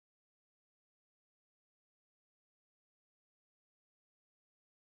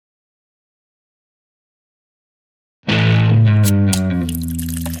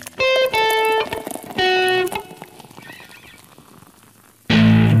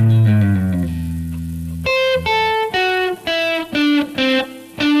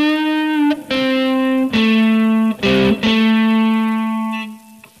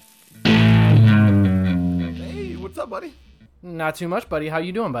Not too much, buddy. How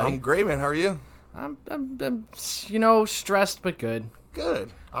you doing, buddy? I'm great, man. How are you? I'm stressed but good. Good.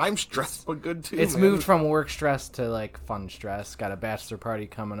 I'm stressed, but good too. It's man. moved from work stress to like fun stress. Got a bachelor party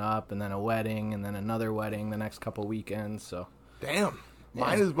coming up, and then a wedding, and then another wedding the next couple weekends. So, Damn.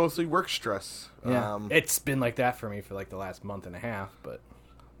 Mine is mostly work stress. yeah, it's been like that for me for like the last month and a half. But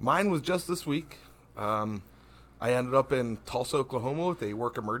Mine was just this week. I ended up in Tulsa, Oklahoma with a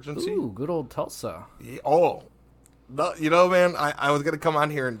work emergency. ooh, good old Tulsa. Yeah, man, I was going to come on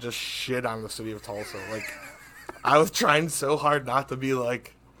here and just shit on the city of Tulsa. Like, I was trying so hard not to be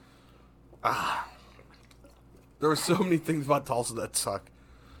like, there were so many things about Tulsa that suck.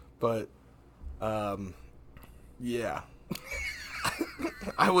 But, yeah.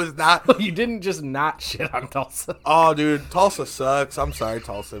 I was not. You didn't just not shit on Tulsa. Oh, dude, Tulsa sucks. I'm sorry,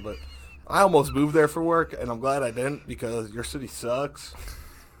 Tulsa, but I almost moved there for work, and I'm glad I didn't because your city sucks.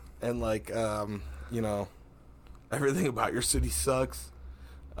 And, like, everything about your city sucks.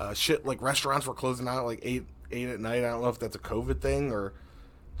 Shit, like, restaurants were closing out at, like, 8 at night. I don't know if that's a COVID thing or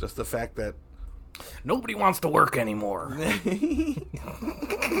just the fact that Nobody wants to work anymore.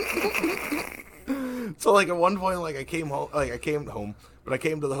 So, like, at one point, like, I came home, but I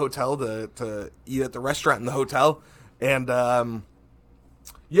came to the hotel to eat at the restaurant in the hotel, and,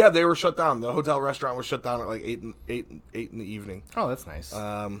 yeah, they were shut down. The hotel restaurant was shut down at, like, 8 in the evening. Oh, that's nice.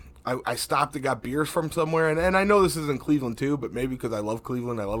 I stopped and got beers from somewhere, and I know this is in Cleveland, too, but maybe because I love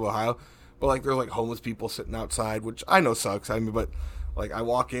Cleveland, I love Ohio, but, like, there's, like, homeless people sitting outside, which I know sucks, but, like, I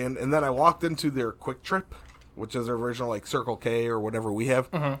walk in, and then I walked into their Quick Trip, which is their original, like, Circle K or whatever we have,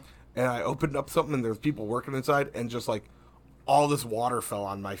 and I opened up something, and there's people working inside, and just, like, all this water fell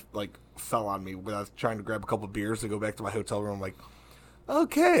on me when I was trying to grab a couple beers to go back to my hotel room. I'm like,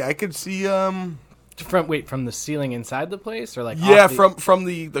 okay, I could see, From the ceiling inside the place, or like yeah, off from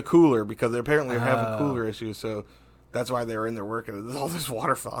the cooler, because they apparently are having cooler issues, so that's why they were in there working. And all this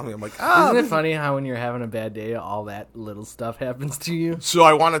water fell on me. I'm like, Isn't it funny how when you're having a bad day, all that little stuff happens to you? So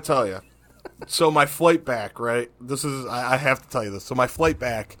I want to tell you. So my flight back, right? I have to tell you this. So my flight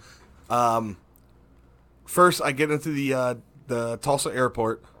back, first I get into the Tulsa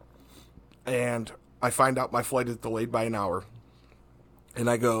airport, and I find out my flight is delayed by an hour. And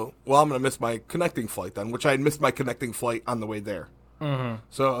I go, well, I'm going to miss my connecting flight then, which I had missed my connecting flight on the way there. Mm-hmm.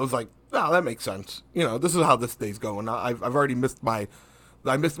 So I was like, oh, that makes sense. This is how this day's going. I've already missed my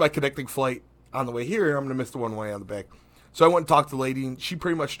connecting flight on the way here, and I'm going to miss the one way on the back. So I went and talked to the lady, and she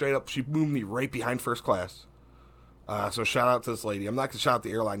pretty much straight up, she moved me right behind first class. So shout out to this lady. I'm not going to shout out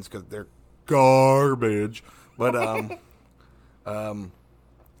the airlines because they're garbage. But,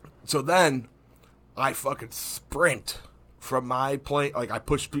 so then I fucking sprint from my plane. Like, I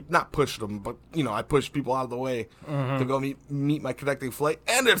not pushed them, but, I pushed people out of the way to go meet my connecting flight,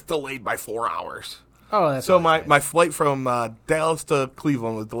 and it's delayed by 4 hours. Oh, that's so my flight from Dallas to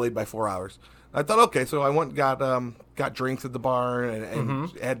Cleveland was delayed by 4 hours. I thought, okay, so I went and got drinks at the bar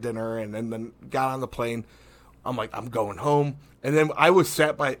and had dinner, and then got on the plane. I'm like, I'm going home. And then I was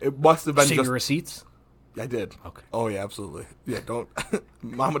sat by, it must have been Save just... your receipts? I did. Okay. Oh, yeah, absolutely. Yeah, don't...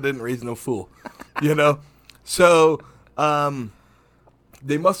 Mama didn't raise no fool. So,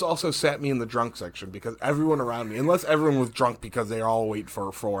 they must also sat me in the drunk section because everyone around me, unless everyone was drunk because they all wait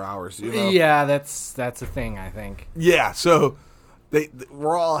for 4 hours, Yeah, that's a thing, I think. Yeah, so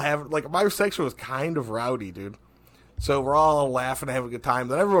we're all having, like, my section was kind of rowdy, dude. So we're all laughing and having a good time.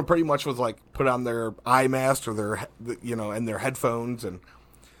 Then everyone pretty much was, like, put on their eye mask or their, and their headphones. And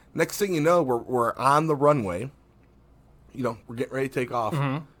next thing you know, we're on the runway. We're getting ready to take off.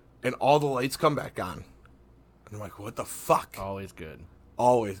 Mm-hmm. And all the lights come back on. And I'm like, what the fuck? Always good.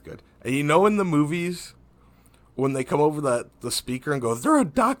 Always good. And in the movies, when they come over the speaker and go, is there a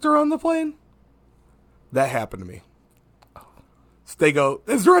doctor on the plane? That happened to me. Oh. So they go,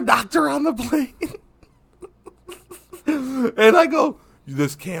 is there a doctor on the plane? And I go,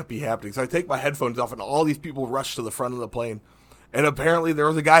 this can't be happening. So I take my headphones off, and all these people rush to the front of the plane. And apparently there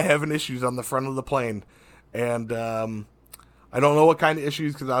was a guy having issues on the front of the plane. And I don't know what kind of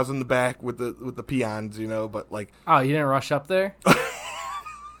issues because I was in the back with the peons, but like... Oh, you didn't rush up there?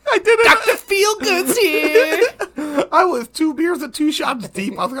 I didn't. Dr. Feelgood's here! I was 2 beers and 2 shots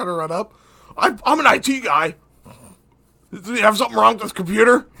deep. I was going to run up. I'm an IT guy. Do you have something wrong with this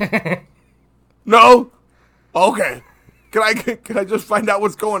computer? No? Okay. Can I just find out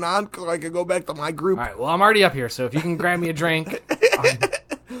what's going on so I can go back to my group? All right, well, I'm already up here, so if you can grab me a drink.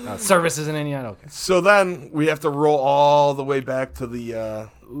 Service isn't in yet? Okay. So then we have to roll all the way back to the...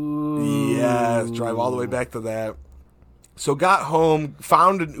 drive all the way back to that. So got home,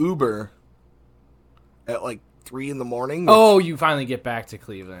 found an Uber at like 3 in the morning. Oh, you finally get back to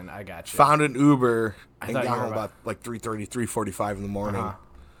Cleveland. I got you. Found an Uber and thought got you were home about like 3:30, 3:45 in the morning.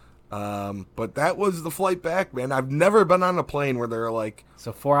 Uh-huh. But that was the flight back, man. I've never been on a plane where they're like,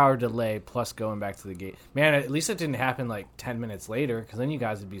 So 4-hour delay plus going back to the gate. Man, at least it didn't happen like 10 minutes later, because then you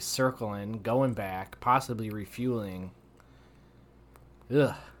guys would be circling, going back, possibly refueling.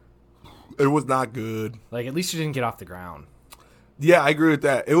 Ugh. it was not good. Like, at least you didn't get off the ground. Yeah, I agree with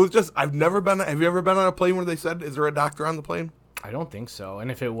that. It was just, I've never been, have you ever been on a plane where they said, is there a doctor on the plane? I don't think so. And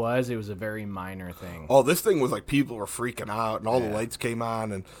if it was a very minor thing. Oh, this thing was like people were freaking out and all the lights came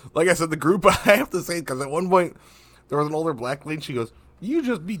on. And like I said, the group, I have to say, because at one point there was an older black lady. She goes, "You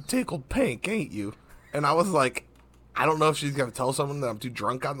just be tickled pink, ain't you?" And I was like, I don't know if she's going to tell someone that I'm too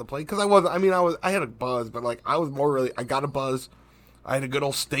drunk on the plane. Because I had a buzz, but like I was more really, I got a buzz. I had a good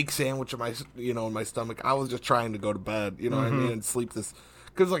old steak sandwich in my, in my stomach. I was just trying to go to bed, what I mean, and sleep this,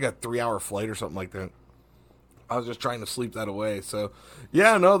 because it's like a 3-hour flight or something like that. I was just trying to sleep that away. So,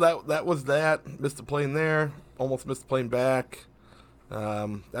 yeah, no, that was that. Missed the plane there. Almost missed the plane back.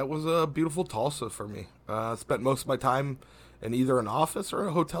 That was a beautiful Tulsa for me. Spent most of my time in either an office or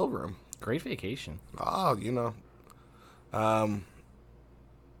a hotel room. Great vacation. Oh,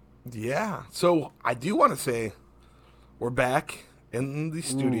 yeah. So I do want to say we're back in the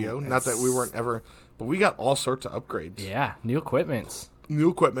studio. Ooh, Not that we weren't ever, but we got all sorts of upgrades. Yeah, new equipments. New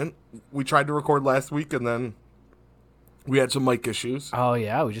equipment. We tried to record last week, and then we had some mic issues. Oh,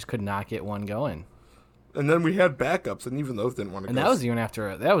 yeah, we just could not get one going. And then we had backups, and even those didn't want to And go. that was even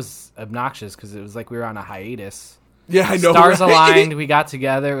after, that was obnoxious, because it was like we were on a hiatus. Yeah, I know. Stars right? aligned, we got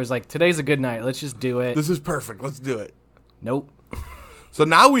together, it was like, today's a good night, let's just do it. This is perfect. Let's do it. Nope. So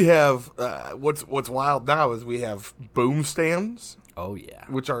now we have, what's wild now is we have boom stands, Oh, yeah.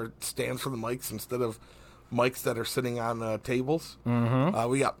 which are stands for the mics instead of mics that are sitting on tables.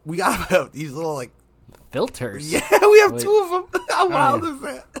 Mm-hmm. We got these little like Filters. yeah, we have Wait. 2 of them. How wild yeah. is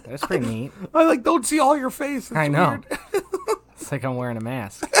that? That's pretty neat. I like don't see all your face. It's I know. weird. It's like I'm wearing a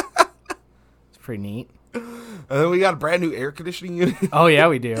mask. It's pretty neat. And then we got a brand new air conditioning unit. Oh, yeah,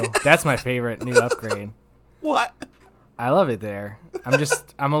 we do. That's my favorite new upgrade. What? I love it there.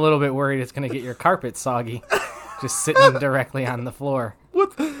 I'm a little bit worried it's going to get your carpet soggy. Just sitting directly on the floor.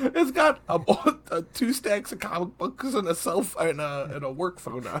 What? It's got 2 stacks of comic books and a work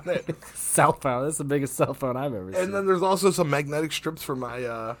phone on it. Cell phone. That's the biggest cell phone I've ever seen. And then there's also some magnetic strips for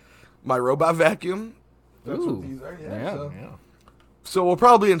my my robot vacuum. That's Ooh. what these are. Yeah. So we'll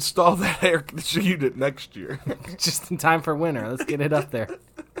probably install that air conditioning unit next year. Just in time for winter. Let's get it up there.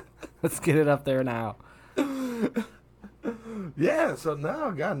 Let's get it up there now. Yeah. So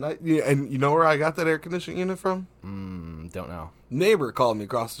now, God, yeah, and you know where I got that air conditioning unit from? Don't know. Neighbor called me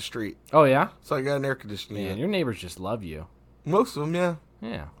across the street, Oh, yeah? so I got an air conditioning Man, unit. your neighbors just love you. Most of them, yeah.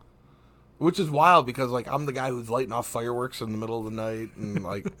 Yeah. Which is wild because like I'm the guy who's lighting off fireworks in the middle of the night and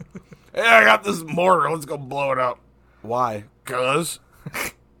like, hey, I got this mortar. Let's go blow it up. Why? 'Cause.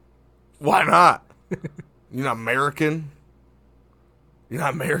 Why not? You're not American. You're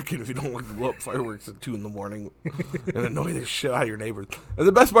not American if you don't like to blow up fireworks at 2 in the morning and annoy the shit out of your neighbors. And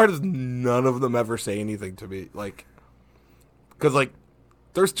the best part is none of them ever say anything to me. Like, because like,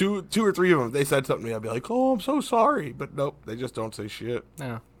 there's two or three of them. If they said something to me, I'd be like, "Oh, I'm so sorry," but nope, they just don't say shit.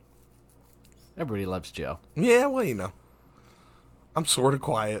 No. Everybody loves Joe. Yeah, well, I'm sort of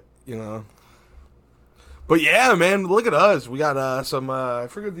quiet, But yeah, man, look at us. We got some. I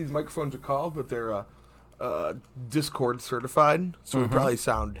forget what these microphones are called, but they're Discord certified, so we probably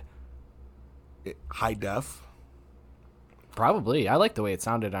sound high def. Probably. I like the way it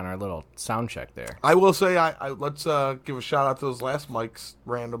sounded on our little sound check there. I will say, let's give a shout out to those last mics,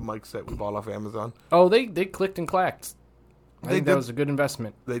 random mics that we bought off Amazon. Oh, they clicked and clacked. I think that did. was a good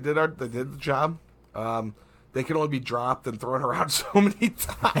investment. They did the job. They can only be dropped and thrown around so many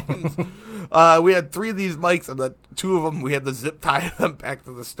times. We had 3 of these mics, and the 2 of them we had to zip tie them back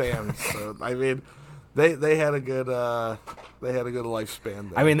to the stand. So I mean, they had a good lifespan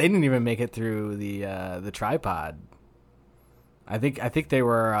there. I mean, they didn't even make it through the tripod. I think they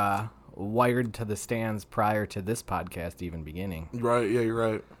were wired to the stands prior to this podcast even beginning. Right? Yeah, you're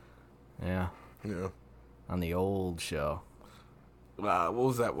right. Yeah, Yeah. on the old show. What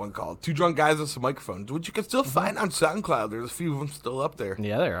was that one called? 2 Drunk Guys with Some Microphones, which you can still find on SoundCloud. There's a few of them still up there.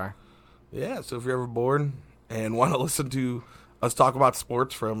 Yeah, there are. Yeah, so if you're ever bored and want to listen to us talk about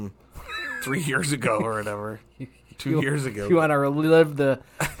sports from 3 years ago or whatever, 2 years ago. If you want to relive the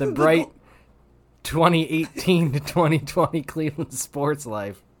bright 2018 to 2020 Cleveland sports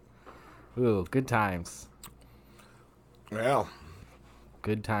life. Ooh, good times. Yeah.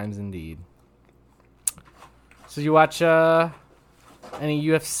 Good times indeed. So you watch Any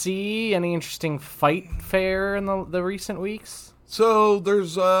UFC? Any interesting fight fare in the recent weeks? So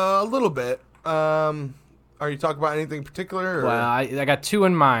there's a little bit. Are you talking about anything particular? Or? Well, I got two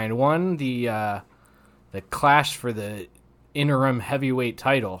in mind. One, the clash for the interim heavyweight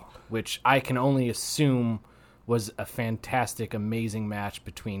title, which I can only assume was a fantastic, amazing match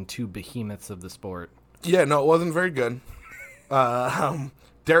between two behemoths of the sport. Yeah, no, it wasn't very good.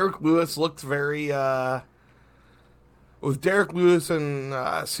 Derek Lewis looked very. Was Derek Lewis and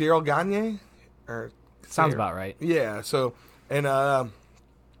Cyril Gagne? Sounds about right. Yeah. So and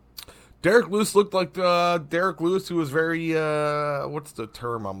Derek Lewis looked like Derek Lewis, who was very. What's the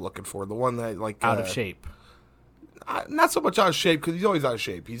term I'm looking for? The one that like Out of shape. Not so much out of shape because he's always out of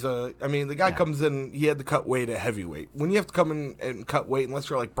shape. The guy comes in. He had to cut weight at heavyweight. When you have to come in and cut weight, unless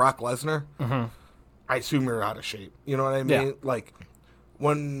you're like Brock Lesnar, I assume you're out of shape. You know what I mean? Yeah. Like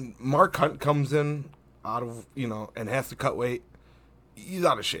when Mark Hunt comes in out of and has to cut weight, he's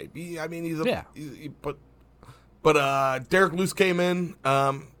out of shape. But Derek Lewis came in.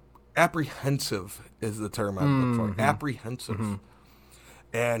 Apprehensive is the term I'm looking for. Apprehensive.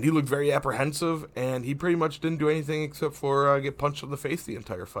 And he looked very apprehensive, and he pretty much didn't do anything except for get punched in the face the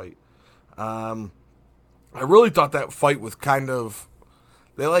entire fight. I really thought that fight was kind of...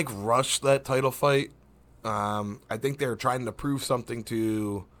 They, rushed that title fight. I think they were trying to prove something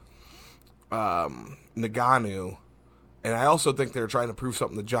to Ngannou, and I also think they were trying to prove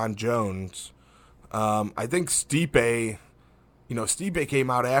something to John Jones. I think Stipe came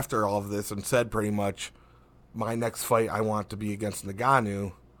out after all of this and said pretty much, my next fight I want to be against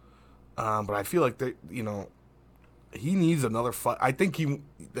Ngannou. But I feel like he needs another fight. I think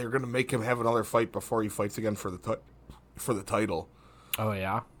they're going to make him have another fight before he fights again for the title. Oh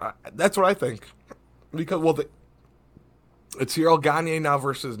yeah, that's what I think. Because it's Cyril Gagne now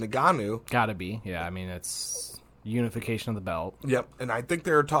versus Ngannou. Gotta be. Yeah, I mean it's unification of the belt. Yep, and I think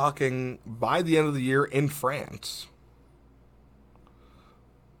they're talking by the end of the year in France.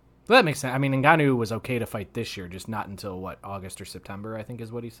 Well, that makes sense. I mean, Ngannou was okay to fight this year, just not until, August or September, I think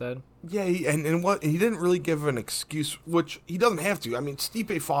is what he said. Yeah, he didn't really give an excuse, which he doesn't have to. I mean,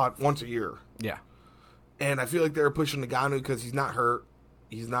 Stipe fought once a year. Yeah. And I feel like they were pushing Ngannou because he's not hurt.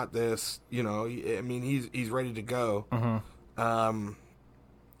 He's not this, he's ready to go. I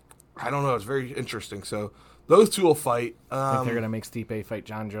don't know. It's very interesting. So those two will fight. I think they're going to make Stipe fight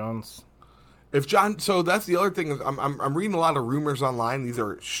John Jones. So that's the other thing is I'm reading a lot of rumors online. These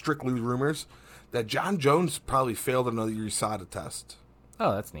are strictly rumors that John Jones probably failed another USADA test.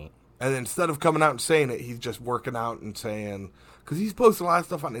 Oh, that's neat. And instead of coming out and saying it, he's just working out and saying, because he's posting a lot of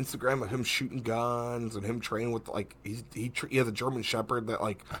stuff on Instagram of him shooting guns and him training with he has a German Shepherd that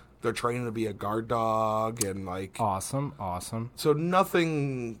they're training to be a guard dog and awesome. So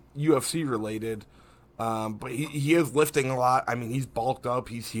nothing UFC related, but he is lifting a lot. I mean, he's bulked up,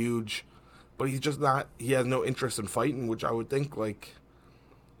 he's huge. But he's just not. He has no interest in fighting, which I would think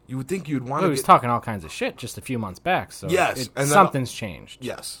you would think you'd want. Well, he was talking all kinds of shit just a few months back. So yes, and something's changed.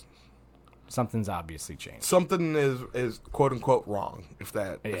 Yes, something's obviously changed. Something is quote unquote wrong.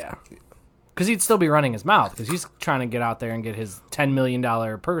 Yeah, because he'd still be running his mouth because he's trying to get out there and get his $10 million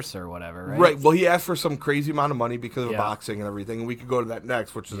purse or whatever. Right. Right. Well, he asked for some crazy amount of money because of boxing and everything, and we could go to that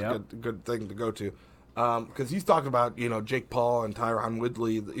next, which is a good thing to go to. Because he's talking about, Jake Paul and Tyron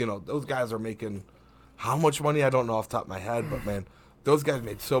Woodley, those guys are making how much money? I don't know off the top of my head, but man, those guys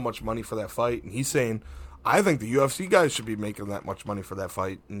made so much money for that fight. And he's saying, I think the UFC guys should be making that much money for that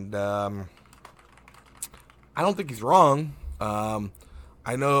fight. And I don't think he's wrong.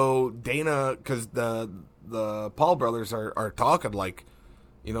 I know Dana, because the Paul brothers are talking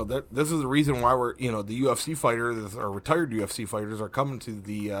this is the reason why we're, the UFC fighters or retired UFC fighters are coming to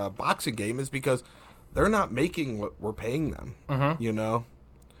the boxing game is because they're not making what we're paying them,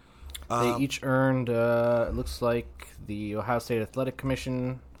 They each earned, it looks like the Ohio State Athletic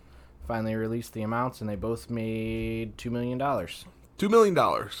Commission finally released the amounts, and they both made $2 million. $2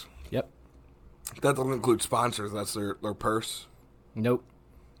 million? Yep. That doesn't include sponsors. That's their purse? Nope.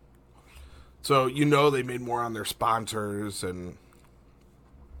 So, they made more on their sponsors and...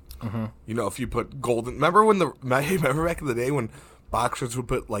 if you put golden... Remember back in the day when boxers would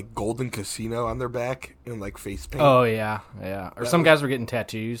put, Golden Casino on their back and, face paint? Oh, yeah. Or some guys were getting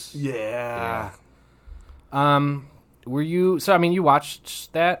tattoos. Yeah. Were you... So, I mean, you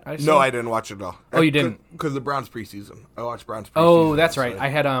watched that, I assume? No, I didn't watch it at all. Oh, you didn't? Because the Browns preseason. I watched Browns preseason. Oh, that's right. I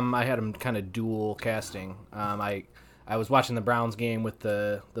had them kind of dual casting. I was watching the Browns game with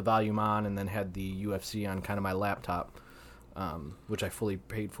the volume on and then had the UFC on kind of my laptop. Which I fully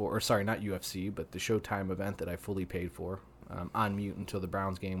paid for, or sorry, not UFC, but the Showtime event that I fully paid for, on mute until the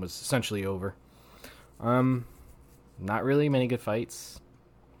Browns game was essentially over. not really many good fights.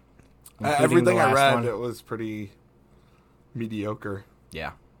 Including Everything the I last read, one. it was pretty mediocre.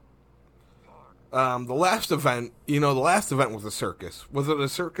 Yeah. The last event, the last event was a circus. Was it a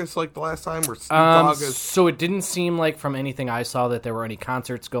circus like the last time? Where Snoop Dogg is... So it didn't seem like from anything I saw that there were any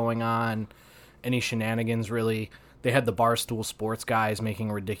concerts going on, any shenanigans really. They had the Barstool Sports guys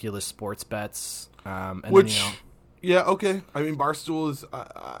making ridiculous sports bets. Which, yeah, okay. I mean, Barstool is,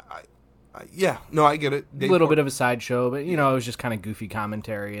 yeah, no, I get it. A little bit of a sideshow, but, it was just kind of goofy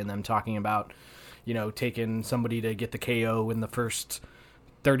commentary and them talking about, taking somebody to get the KO in the first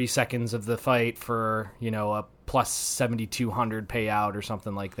 30 seconds of the fight for, a plus 7,200 payout or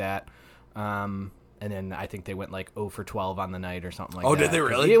something like that. And then I think they went like 0 for 12 on the night or something like that. Oh, did they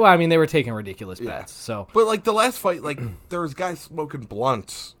really? Yeah, well, I mean, they were taking ridiculous bets. So, but like the last fight, like there was guys smoking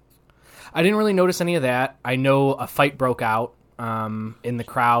blunts. I didn't really notice any of that. I know a fight broke out in the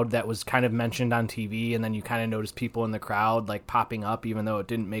crowd that was kind of mentioned on TV, and then you kind of noticed people in the crowd like popping up, even though it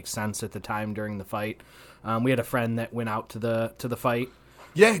didn't make sense at the time during the fight. We had a friend that went out to the fight.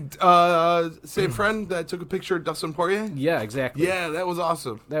 Yeah, same friend that took a picture of Dustin Poirier. Yeah, exactly. Yeah, that was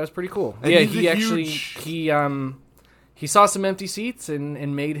awesome. That was pretty cool. And yeah, he's he a actually huge... he saw some empty seats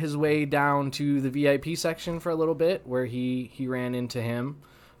and made his way down to the VIP section for a little bit, where he ran into him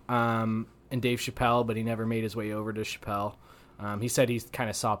and Dave Chappelle, but he never made his way over to Chappelle. He said he kind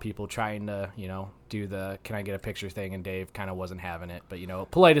of saw people trying to, do the "can I get a picture" thing, and Dave kind of wasn't having it. But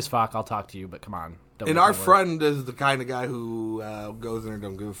polite as fuck, I'll talk to you, but come on. And our friend is the kind of guy who goes in and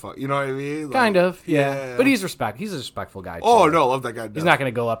don't give a fuck. You know what I mean? Like, kind of, yeah. But he's a respectful guy. Oh, too. no, love that guy. He's not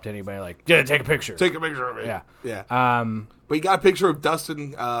going to go up to anybody like, yeah, take a picture. Take a picture of me. Yeah. Yeah. But he got a picture of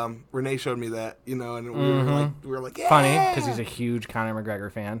Dustin. Renee showed me that, and we were like, yeah. Funny, because he's a huge Conor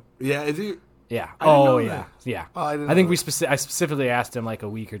McGregor fan. Yeah, is he? Yeah. I didn't know yeah. that. Yeah. Oh, I didn't I think know I specifically asked him like a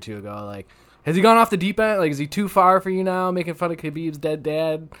week or two ago, like, has he gone off the deep end? Like, is he too far for you now, making fun of Khabib's dead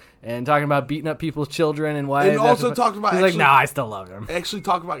dad and talking about beating up people's children and wives? And also talked about he's like, no, I still love him. Actually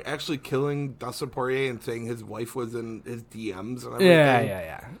talked about killing Dustin Poirier and saying his wife was in his DMs and everything.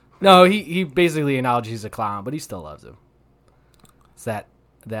 Yeah. No, he basically acknowledged he's a clown, but he still loves him. It's that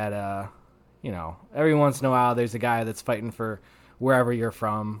every once in a while there's a guy that's fighting for wherever you're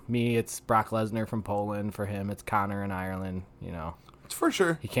from. Me, it's Brock Lesnar from Poland. For him, it's Conor in Ireland. For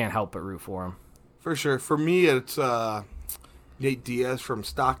sure. He can't help but root for him. For sure. For me, it's Nate Diaz from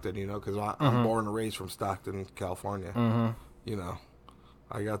Stockton, because I'm born and raised from Stockton, California. Mm-hmm.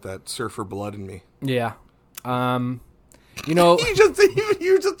 I got that surfer blood in me. Yeah. you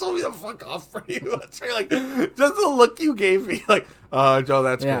just told me to fuck off for you. That's right. Like, just the look you gave me. Like, Joe,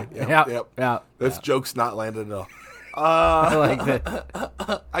 that's great. Yep. This joke's not landed at all. I like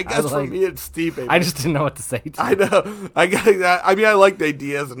that. I guess for me, it's Steve. Baby. I just didn't know what to say to you. I know. I got that. I mean, I like Nate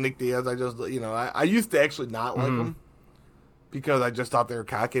Diaz and Nick Diaz. I just, I used to actually not like them because I just thought they were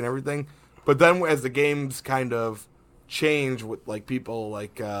cocky and everything. But then as the games kind of change with like people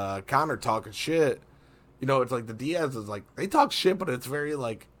like Conor talking shit, it's like the Diaz is like they talk shit, but it's very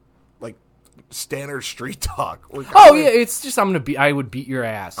like standard street talk. Oh yeah, it's just I would beat your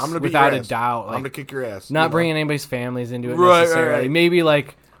ass. I'm gonna beat without your ass. a doubt. I'm gonna kick your ass. Not bringing anybody's families into it Right. necessarily. Maybe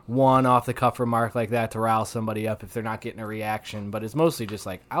like one off the cuff remark like that to rile somebody up if they're not getting a reaction. But it's mostly just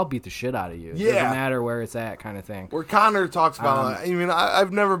like I'll beat the shit out of you. It doesn't matter where it's at, kind of thing. Where Conor talks about.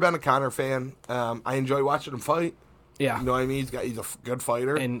 I've never been a Conor fan. I enjoy watching him fight. Yeah, you know what I mean. He's a good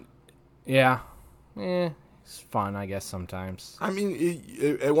fighter. And it's fun, I guess, sometimes. I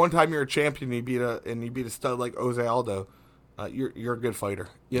mean, at one time you're a champion, you beat a stud like Jose Aldo. You're a good fighter.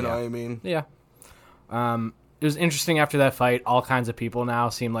 You know what I mean? Yeah. It was interesting after that fight. All kinds of people now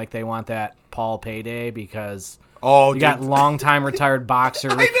seem like they want that Paul payday because you got longtime retired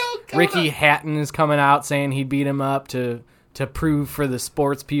boxer Ricky Hatton is coming out saying he beat him up to prove for the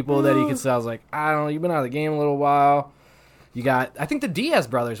sports people that he could sell. I was like, I don't know, you've been out of the game a little while. You got, I think the Diaz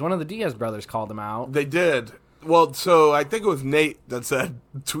brothers, one of the Diaz brothers called him out. They did. Well, so I think it was Nate that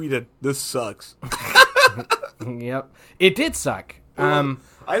tweeted, "This sucks." Yep. It did suck. I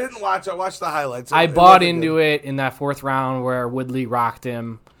didn't watch. I watched the highlights. I bought into it in that fourth round where Woodley rocked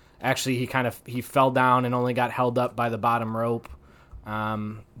him. Actually, he fell down and only got held up by the bottom rope.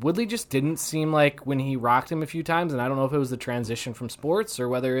 Woodley just didn't seem like when he rocked him a few times, and I don't know if it was the transition from sports or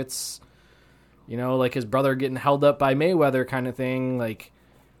whether it's, like his brother getting held up by Mayweather kind of thing. Like,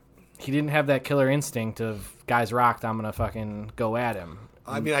 he didn't have that killer instinct of guys rocked, I'm gonna fucking go at him.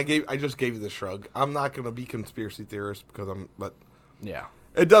 I mean, I just gave you the shrug. I'm not gonna be conspiracy theorist but yeah,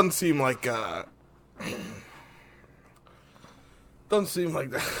 it doesn't seem like that's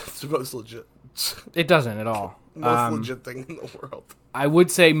supposed to legit. It doesn't at all. Most legit thing in the world. I would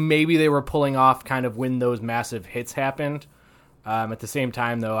say maybe they were pulling off kind of when those massive hits happened. At the same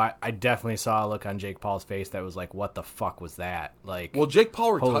time, though, I definitely saw a look on Jake Paul's face that was like, "What the fuck was that?" Like, well, Jake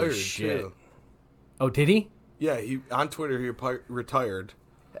Paul holy retired shit. too. Oh, did he? Yeah, he on Twitter he retired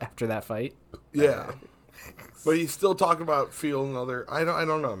After that fight? Yeah, but he's still talking about feeling other. I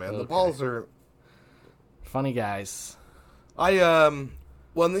don't know, man. Okay. The Pauls are funny guys.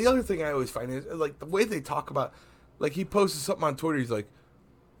 Well, and the other thing I always find is like the way they talk about, like he posted something on Twitter. He's like,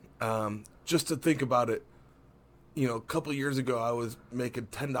 just to think about it, you know, a couple years ago I was making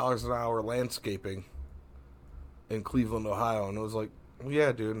 $10 an hour landscaping in Cleveland, Ohio, and it was like, well,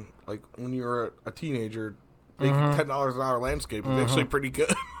 yeah, dude, like when you were a teenager, making $10 an hour landscaping is actually pretty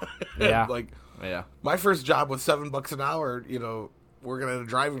good. Yeah, like, yeah, my first job was $7 an hour. You know, working at a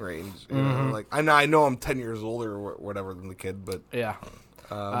driving range. You know, like I know I'm 10 years older or whatever than the kid, but yeah.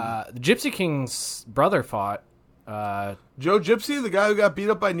 The Gypsy King's brother fought. Joe Gypsy, the guy who got beat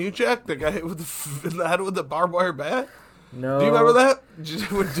up by New Jack, the guy with in the head with the barbed wire bat. No, do you remember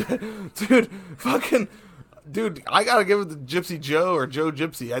that, dude? Fucking dude, I gotta give it to Gypsy Joe or Joe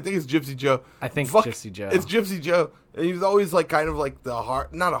Gypsy. I think it's Gypsy Joe. I think Gypsy Joe. It's Gypsy Joe, and he was always like kind of like the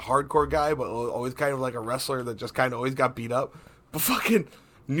not a hardcore guy, but always kind of like a wrestler that just kind of always got beat up. But fucking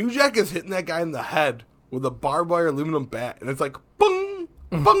New Jack is hitting that guy in the head with a barbed wire aluminum bat, and it's like boom.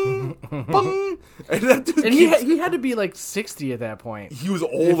 Bung, bung, and that dude and he had to be like 60 at that point. He was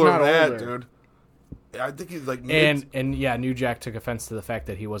older than that, dude. I think he's like and yeah, New Jack took offense to the fact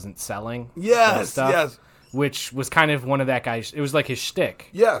that he wasn't selling. Yes, yes. Which was kind of one of that guy's. It was like his shtick.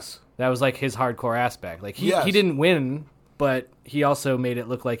 Yes, that was like his hardcore aspect. Like he didn't win, but he also made it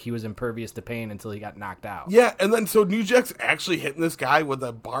look like he was impervious to pain until he got knocked out. Yeah, and then so New Jack's actually hitting this guy with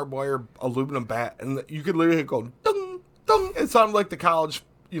a barbed wire aluminum bat, and you could literally go dung. It sounded like the college,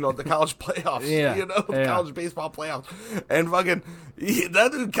 the college playoffs, the college baseball playoffs. And fucking,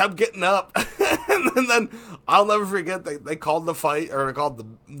 that dude kept getting up. and then I'll never forget, they called the fight, or they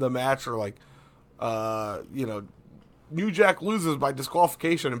called the match, or like, New Jack loses by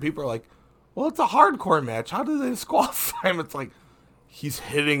disqualification, and people are like, well, it's a hardcore match. How do they disqualify him? It's like, he's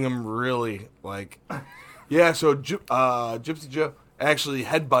hitting him really, like, yeah, so Gypsy Joe actually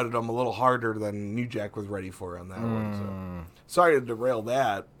headbutted him a little harder than New Jack was ready for on that one. So sorry to derail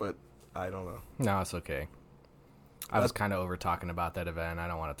that, but I don't know. No, it's okay. I was kind of over talking about that event. I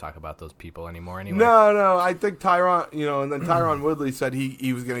don't want to talk about those people anymore anyway. No, I think Tyron, and then Tyron Woodley said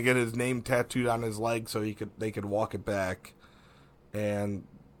he was going to get his name tattooed on his leg so they could walk it back. And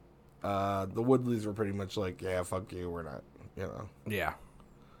the Woodleys were pretty much like, yeah, fuck you, we're not, Yeah.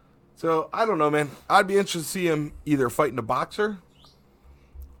 So, I don't know, man. I'd be interested to see him either fighting a boxer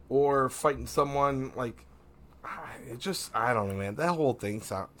or fighting someone like, I don't know, man. That whole thing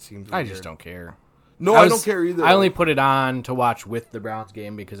seems weird. I just don't care. No, I don't care either. I only put it on to watch with the Browns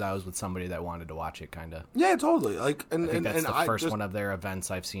game because I was with somebody that wanted to watch it, kind of. Yeah, totally. Like, I think that's the first one of their events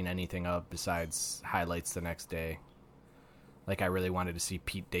I've seen anything of besides highlights the next day. Like, I really wanted to see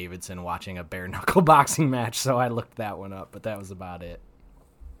Pete Davidson watching a bare-knuckle boxing match, so I looked that one up, but that was about it.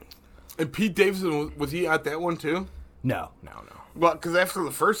 And Pete Davidson, was he at that one too? No. Well, because after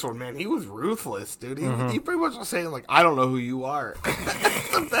the first one, man, he was ruthless, dude. He pretty much was saying, like, I don't know who you are.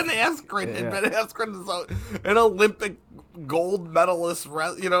 Ben Askren. Yeah. And Ben Askren is an Olympic gold medalist.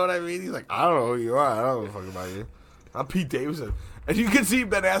 You know what I mean? He's like, I don't know who you are. I don't know what the fuck about you. I'm Pete Davidson. And you can see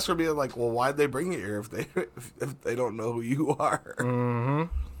Ben Askren being like, well, why'd they bring you here if they don't know who you are?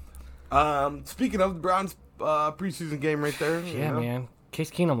 Mm-hmm. Speaking of the Browns preseason game right there. Yeah, man.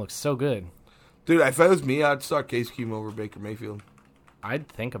 Case Keenum looks so good. Dude, if it was me, I'd start Case Keenum over Baker Mayfield. I'd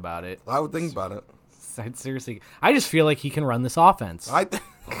think about it. I would think about it. I'd seriously. I just feel like he can run this offense. I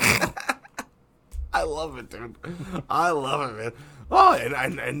love it, dude. I love it, man. Oh,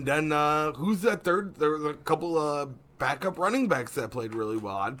 and then who's that third? There was a couple of backup running backs that played really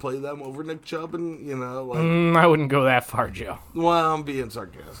well. I'd play them over Nick Chubb, and I wouldn't go that far, Joe. Well, I'm being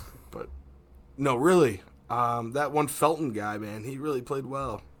sarcastic, but no, really. That one Felton guy, man, he really played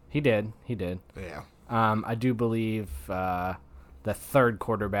well. He did. Yeah. I do believe the third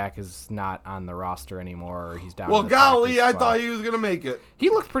quarterback is not on the roster anymore. Or he's down. Well, golly, I thought he was gonna make it. He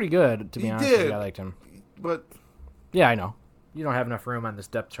looked pretty good, to be honest with you. I liked him. But yeah, I know. You don't have enough room on this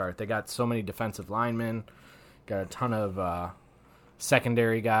depth chart. They got so many defensive linemen. Got a ton of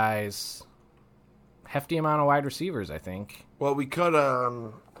secondary guys. Hefty amount of wide receivers, I think. Well, we cut.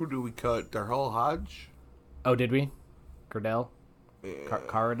 Who do we cut? Darrell Hodge. Oh, did we? Cardell? Yeah.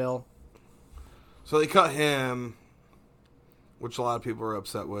 Caradell? So they cut him, which a lot of people are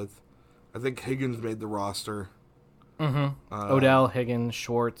upset with. I think Higgins made the roster. Odell, Higgins,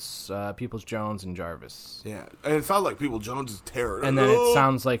 Schwartz, Peoples-Jones, and Jarvis. Yeah, and it sounds like Peoples-Jones is terrible. And then it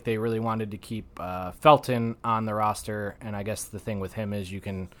sounds like they really wanted to keep Felton on the roster, and I guess the thing with him is you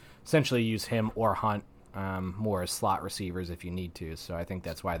can essentially use him or Hunt more as slot receivers if you need to. So I think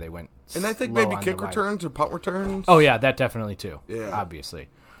that's why they went. And I think slow maybe on kick the wide. returns or punt returns. Oh yeah, that definitely too. Yeah. Obviously.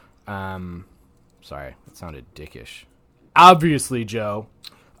 Sorry, that sounded dickish. Obviously, Joe.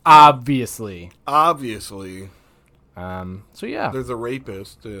 Obviously. So yeah. There's a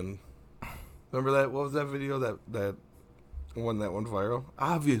rapist, and remember that? What was that video that one viral?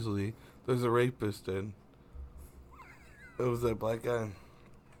 Obviously, there's a rapist, and it was that black guy.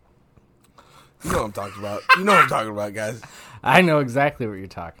 You know what I'm talking about. You know what I'm talking about, guys. I know exactly what you're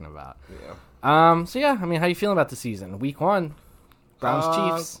talking about. Yeah. So yeah, I mean, how you feeling about the season? Week 1, Browns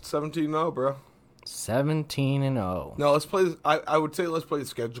Chiefs, 17-0, bro. 17-0. No, let's play. I would say let's play the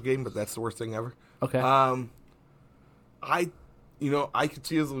schedule game, but that's the worst thing ever. Okay. I could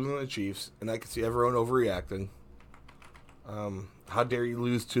see us losing to the Chiefs, and I could see everyone overreacting. How dare you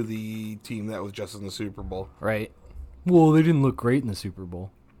lose to the team that was just in the Super Bowl? Right. Well, they didn't look great in the Super Bowl.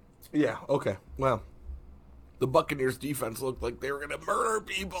 Yeah. Okay. Well, the Buccaneers defense looked like they were going to murder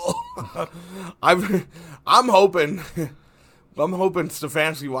people. I'm hoping. I'm hoping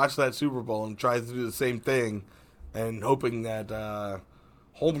Stefanski watched that Super Bowl and tries to do the same thing, and hoping that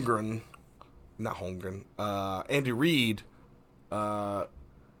Andy Reid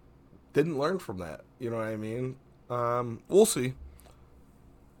didn't learn from that. You know what I mean? We'll see.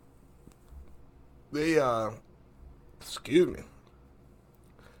 Excuse me.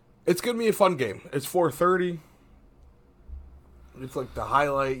 It's going to be a fun game. It's 4:30. It's like the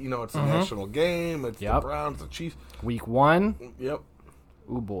highlight. You know, it's a national game. It's the Browns, the Chiefs. Week 1. Yep.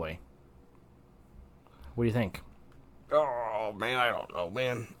 Ooh, boy. What do you think? Oh, man, I don't know,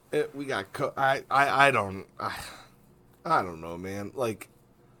 man. We got I don't know, man. Like,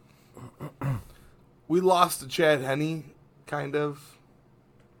 we lost to Chad Henne, kind of.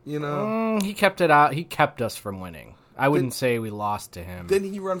 You know? He kept it out. He kept us from winning. I wouldn't say we lost to him.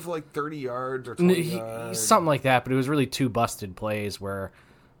 Didn't he run for like 30 yards or 20 yards? Something like that, but it was really 2 busted plays where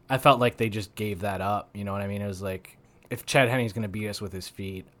I felt like they just gave that up. You know what I mean? It was like, if Chad Henne's going to beat us with his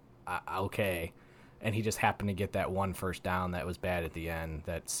feet, okay. And he just happened to get that 1 first down that was bad at the end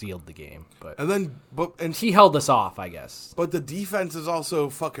that sealed the game. And he held us off, I guess. But the defense is also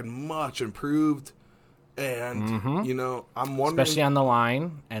fucking much improved. And, you know, I'm wondering. Especially on the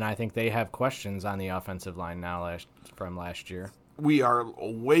line. And I think they have questions on the offensive line now from last year. We are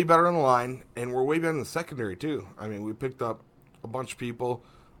way better on the line, and we're way better in the secondary, too. I mean, we picked up a bunch of people.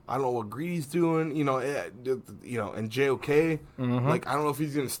 I don't know what Greedy's doing, and JOK. Like, I don't know if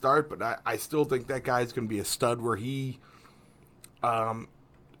he's going to start, but I still think that guy's going to be a stud where he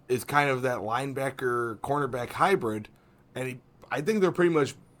is kind of that linebacker, cornerback hybrid. And I think they're pretty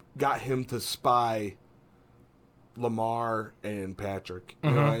much got him to spy Lamar and Patrick.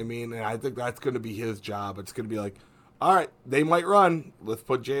 You know what I mean? And I think that's going to be his job. It's going to be like, all right, they might run. Let's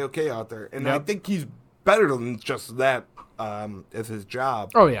put JOK out there. And I think he's better than just that as his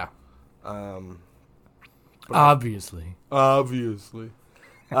job. Oh, yeah. Obviously. But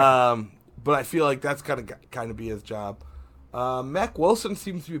I feel like that's going to kind of be his job. Mac Wilson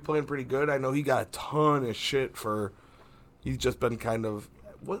seems to be playing pretty good. I know he got a ton of shit for. He's just been kind of.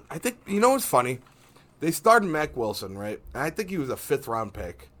 I think, you know what's funny? They started Mac Wilson, right? And I think he was a 5th round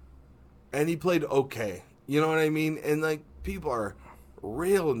pick. And he played okay. You know what I mean? And, like, people are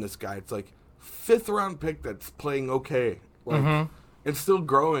railing this guy. It's like, 5th round pick that's playing okay. Like, and still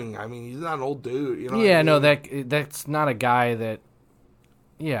growing. I mean, he's not an old dude. You know what I mean? No, that's not a guy that,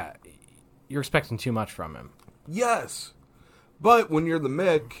 you're expecting too much from him. Yes. But when you're the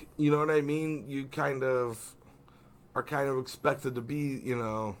Mick, you know what I mean? You kind of are expected to be, you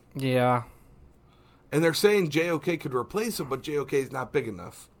know. Yeah. And they're saying JOK could replace him, but JOK is not big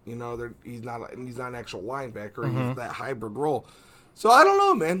enough. You know, he's not an actual linebacker. He's that hybrid role. So I don't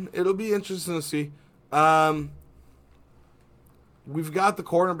know, man. It'll be interesting to see. We've got the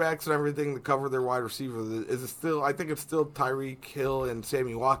cornerbacks and everything to cover their wide receiver. Is it still? I think it's still Tyreek Hill and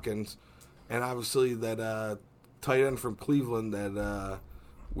Sammy Watkins, and obviously that tight end from Cleveland that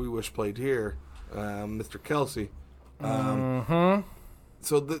we wish played here, Mr. Kelsey.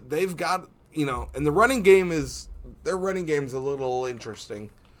 So they've got, you know, and their running game is a little interesting.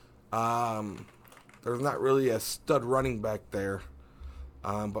 There's not really a stud running back there,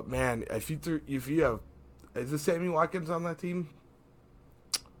 but man, if you have, is it Sammy Watkins on that team?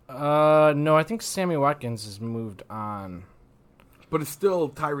 No, I think Sammy Watkins has moved on. But it's still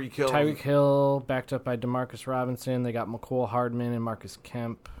Tyreek Hill. Tyreek Hill, backed up by Demarcus Robinson. They got McCole Hardman and Marcus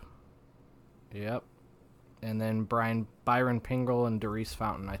Kemp. Yep. and then Byron Pringle and Darius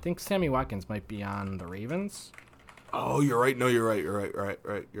Fountain. I think Sammy Watkins might be on the Ravens. Oh, you're right. No, you're right.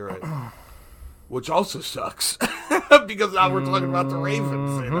 You're right. Which also sucks because now we're talking about the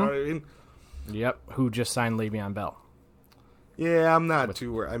Ravens. You know what I mean? Yep. Who just signed Le'Veon Bell? Yeah, I'm not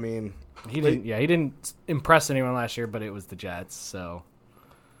too worried. I mean, He didn't impress anyone last year, but it was the Jets. So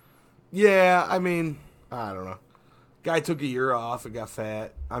yeah, I mean, I don't know. Guy took a year off and got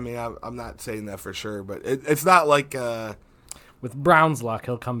fat. I mean, I'm not saying that for sure, but it's not like. With Brown's luck,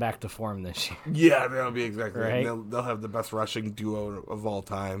 he'll come back to form this year. Yeah, that'll be exactly right. They'll have the best rushing duo of all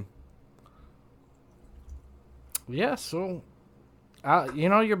time. Yeah, so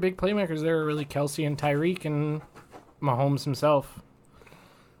your big playmakers there are really Kelsey and Tyreek and Mahomes himself.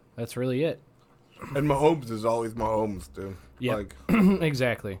 That's really it. And Mahomes is always Mahomes, dude. Yeah, like,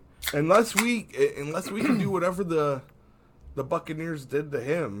 exactly. Unless we can do whatever the Buccaneers did to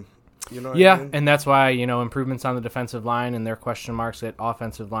him, you know. What I mean? And that's why improvements on the defensive line and their question marks at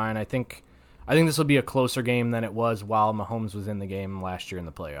offensive line. I think this will be a closer game than it was while Mahomes was in the game last year in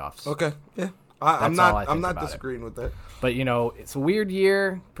the playoffs. Okay, yeah. I'm not disagreeing with that. But it's a weird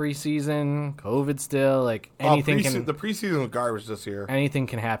year, preseason, COVID still. Like anything the preseason was garbage this year. Anything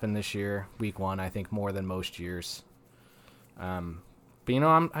can happen this year, week one. I think more than most years. But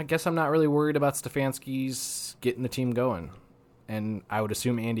I guess I'm not really worried about Stefanski's getting the team going, and I would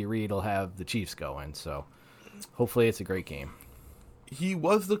assume Andy Reid will have the Chiefs going. So hopefully it's a great game. He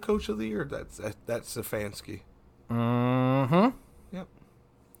was the coach of the year. That's Stefanski. Mm-hmm. Yep.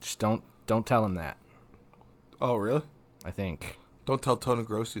 Just don't tell him that. Oh, really? I think. Don't tell Tony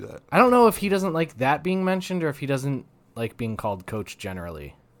Grossi that. I don't know if he doesn't like that being mentioned or if he doesn't like being called coach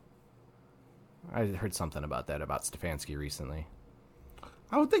generally. I heard something about that about Stefanski recently.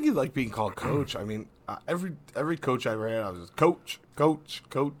 I would think he'd like being called coach. I mean, every coach I ever had, I was just coach.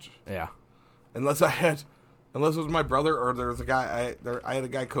 Yeah. Unless it was my brother or there was a guy. I had a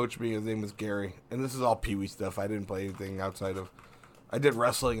guy coach me. His name was Gary, and this is all Pee Wee stuff. I didn't play anything outside of. I did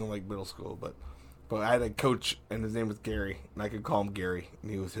wrestling in like middle school, but I had a coach, and his name was Gary, and I could call him Gary,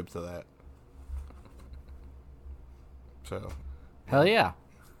 and he was hip to that. So. Hell yeah.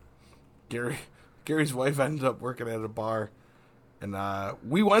 Gary's wife ended up working at a bar, and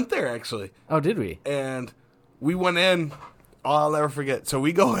we went there, actually. Oh, did we? And we went in. Oh, I'll never forget. So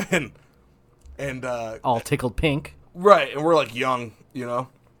we go in, and... all tickled pink. Right, and we're, like, young, you know?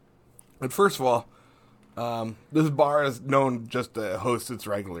 And first of all, this bar is known just to host its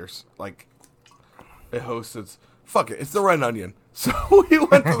regulars. Like, it hosts its... Fuck it, it's the Red Onion. So we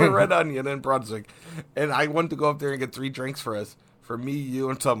went to the Red Onion in Brunswick, and I wanted to go up there and get 3 drinks for us. For me, you,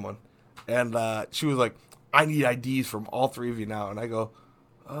 and someone. And she was like, I need IDs from all 3 of you now. And I go,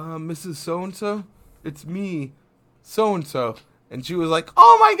 Mrs. So-and-so? It's me, so-and-so. And she was like,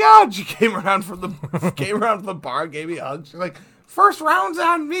 oh, my God. She came around from the bar, gave me a hug. She's like, first round's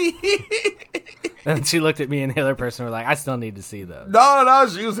on me. And she looked at me and the other person were like, I still need to see those. No,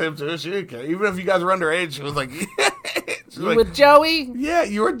 she was him too. She didn't care. Even if you guys were underage, she was like, you like, with Joey? Yeah,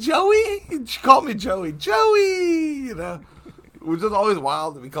 you were Joey? She called me Joey. Joey! You know? It was just always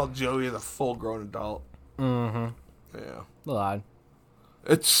wild to be called Joey as a full-grown adult. Mm-hmm. Yeah. A little odd.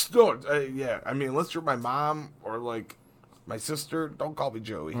 It's no, yeah. I mean, unless you're my mom or like my sister, don't call me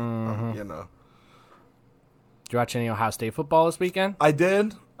Joey. Mm-hmm. You know. Did you watch any Ohio State football this weekend? I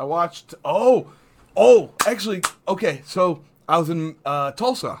did. I watched. Actually, okay. So I was in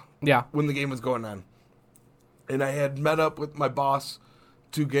Tulsa. Yeah. When the game was going on, and I had met up with my boss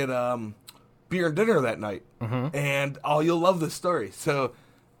to get beer and dinner that night. Mm-hmm. And you'll love this story. So,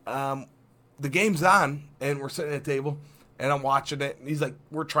 the game's on, and we're sitting at a table, and I'm watching it. And he's like,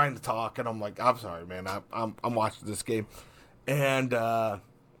 "We're trying to talk," and I'm like, "I'm sorry, man. I'm watching this game." And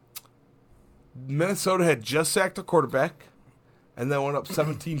Minnesota had just sacked a quarterback, and then went up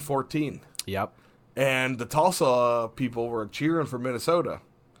 17-14. Yep. And the Tulsa people were cheering for Minnesota,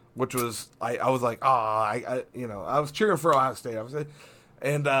 which was I was like, I was cheering for Ohio State.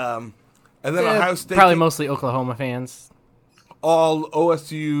 And then Ohio State, probably mostly Oklahoma fans. All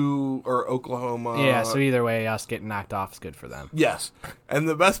OSU or Oklahoma. Yeah, so either way, us getting knocked off is good for them. Yes, and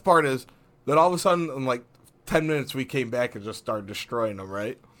the best part is that all of a sudden, in like 10 minutes, we came back and just started destroying them.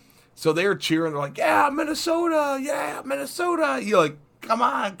 Right, so they were cheering. They're like, "Yeah, Minnesota! Yeah, Minnesota!" You're like, "Come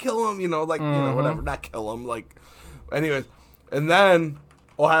on, kill them!" You know, like whatever, not kill them. Like, anyways, and then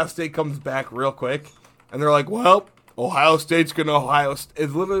Ohio State comes back real quick, and they're like, "Well, Ohio State's gonna Ohio." It's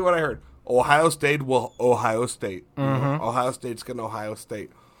literally what I heard. Ohio State will Ohio State. Mm-hmm. Ohio State's going to Ohio State.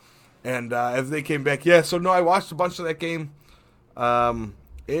 And as they came back, yeah, so no, I watched a bunch of that game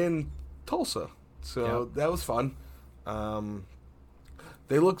in Tulsa. So that was fun.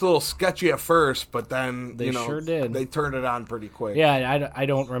 They looked a little sketchy at first, but then They sure did. They turned it on pretty quick. Yeah, I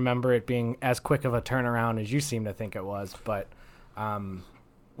don't remember it being as quick of a turnaround as you seem to think it was, but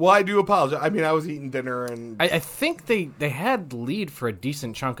Well, I do apologize. I mean, I was eating dinner and I think they had the lead for a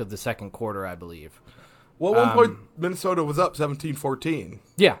decent chunk of the second quarter, I believe. well, at one point Minnesota was up 17-14.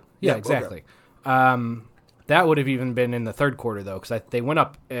 Yeah, Yeah, exactly. That would have even been in the third quarter though, because they went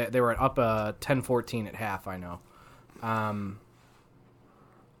up. They were up 10-14 at half. I know.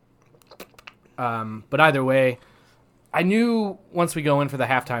 But either way, I knew once we go in for the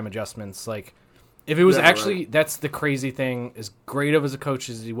halftime adjustments, like if it was Yeah, actually right. that's the crazy thing. As great of as a coach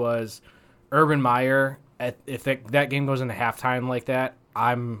as he was, Urban Meyer. If that game goes into halftime like that,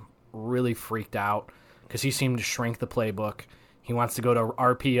 I'm really freaked out because he seemed to shrink the playbook. He wants to go to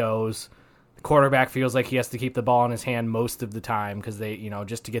RPOs. The quarterback feels like he has to keep the ball in his hand most of the time because they,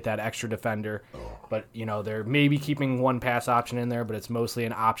 just to get that extra defender. But, they're maybe keeping one pass option in there, but it's mostly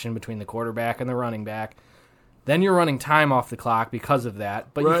an option between the quarterback and the running back. Then you're running time off the clock because of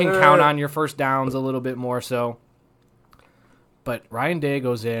that, but you can count on your first downs a little bit more so. But Ryan Day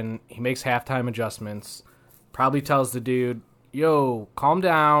goes in, he makes halftime adjustments, probably tells the dude, yo, calm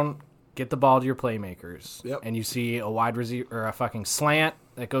down, get the ball to your playmakers. Yep. And you see a wide receiver or a fucking slant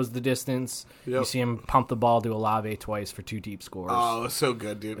that goes the distance. Yep. You see him pump the ball to Olave twice for 2 deep scores. Oh, it was so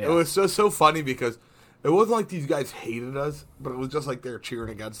good, dude. Yeah. It was just so funny because it wasn't like these guys hated us, but it was just like they were cheering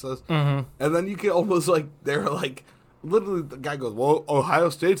against us. Mm-hmm. And then you could almost they were like, literally the guy goes, well, Ohio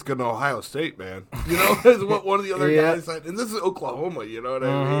State's going to Ohio State, man. Is what one of the other guys said. And this is Oklahoma, you know what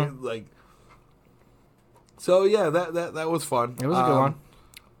I mean? Like, so yeah, that was fun. It was a good one.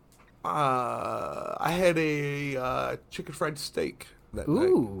 I had a chicken fried steak that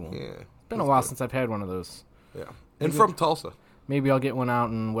Ooh. night. Yeah. Been a while since I've had one of those. Yeah. And from Tulsa. Maybe I'll get one out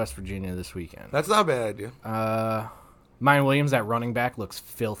in West Virginia this weekend. That's not a bad idea. Mine Williams, that running back, looks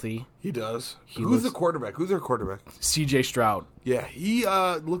filthy. He does. Who's looks- the quarterback? Who's their quarterback? CJ Stroud. Yeah, he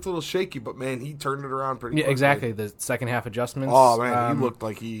looked a little shaky, but man, he turned it around pretty Yeah, quickly. exactly. The second half adjustments. Oh man, he looked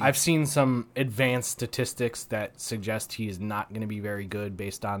like he. I've seen some advanced statistics that suggest he is not going to be very good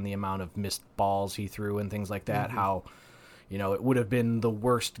based on the amount of missed balls he threw and things like that. How, it would have been the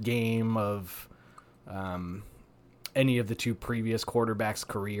worst game of any of the 2 previous quarterbacks'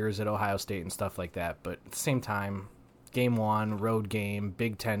 careers at Ohio State and stuff like that. But at the same time, game 1, road game,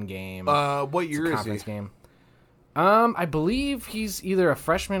 Big Ten game. what it's a year is he? conference game. I believe he's either a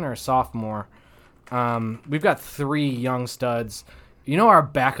freshman or a sophomore. We've got 3 young studs. Our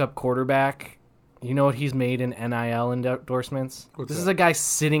backup quarterback, you know what he's made in NIL endorsements? This is a guy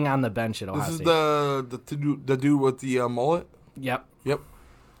sitting on the bench at Ohio This is State. the dude with the mullet. Yep. Yep.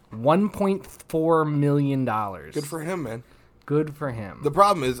 $1.4 million. Good for him, man. Good for him. The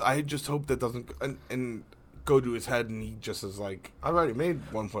problem is, I just hope that doesn't and go to his head, and he just is like, I've already made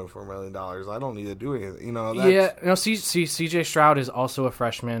 $1.4 million. I don't need to do anything. That's, CJ Stroud is also a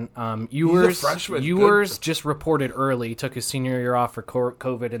freshman. Ewers, freshman. Ewers Good. just reported early, took his senior year off for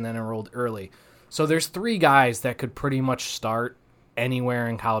COVID, and then enrolled early. So there's 3 guys that could pretty much start anywhere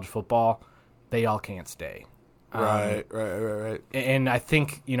in college football. They all can't stay. Right. And I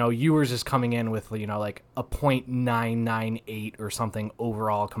think, Ewers is coming in with, like a .998 or something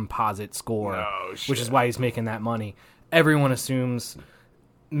overall composite score, No shit. which is why he's making that money. Everyone assumes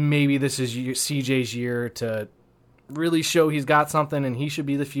maybe this is CJ's year to really show he's got something and he should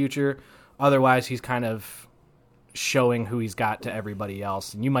be the future. Otherwise, he's kind of showing who he's got to everybody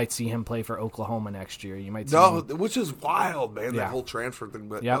else. And you might see him play for Oklahoma next year. You might see him, which is wild, man. Yeah. That whole transfer thing.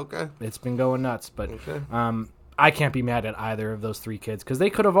 But Yep. okay. It's been going nuts, but Okay. I can't be mad at either of those 3 kids because they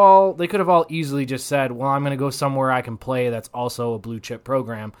could have all easily just said, "Well, I'm going to go somewhere I can play that's also a blue chip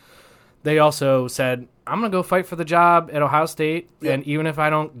program." They also said, "I'm going to go fight for the job at Ohio State, Yep. and even if I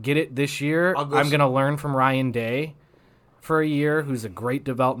don't get it this year, I'll go I'm going to learn from Ryan Day for a year, who's a great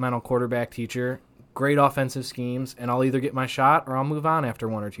developmental quarterback teacher, great offensive schemes, and I'll either get my shot or I'll move on after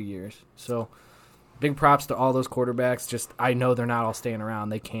 1 or 2 years." So, big props to all those quarterbacks. Just I know they're not all staying around.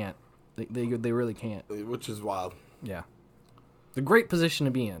 They can't. They really can't. Which is wild. Yeah. The great position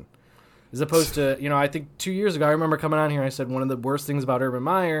to be in. As opposed to, I think 2 years ago, I remember coming on here and I said one of the worst things about Urban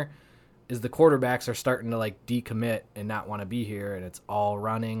Meyer is the quarterbacks are starting to decommit and not want to be here, and it's all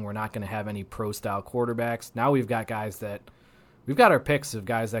running. We're not going to have any pro-style quarterbacks. Now we've got our picks of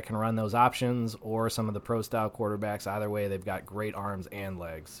guys that can run those options or some of the pro-style quarterbacks. Either way, they've got great arms and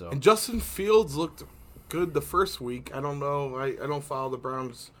legs. So And Justin Fields looked good the first week. I don't know. I don't follow the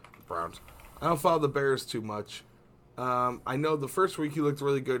Browns. I don't follow the Bears too much. I know the first week he looked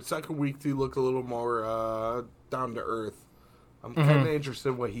really good. Second week he looked a little more down to earth. I'm kind of interested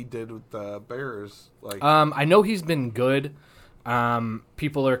in what he did with the Bears. I know he's been good.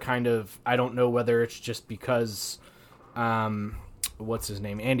 People are kind of, I don't know whether it's just because, what's his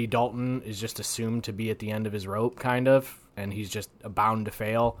name? Andy Dalton is just assumed to be at the end of his rope, kind of, and he's just bound to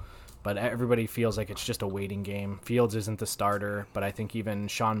fail. But everybody feels like it's just a waiting game. Fields isn't the starter, but I think even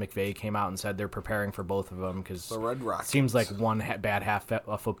Sean McVay came out and said they're preparing for both of them because The Red Rockets. it seems like one bad half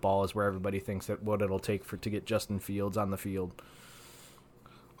of football is where everybody thinks that what it'll take to get Justin Fields on the field.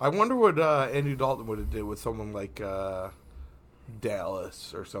 I wonder what Andy Dalton would have did with someone like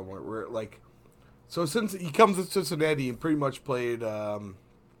Dallas or somewhere where like. So since he comes to Cincinnati and pretty much played a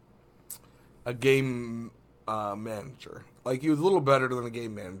game manager, like he was a little better than a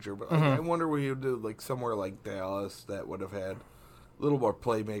game manager, but like, I wonder what he would do like somewhere like Dallas that would have had a little more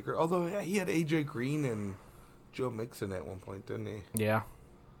playmaker. Although he had AJ Green and Joe Mixon at one point, didn't he? Yeah.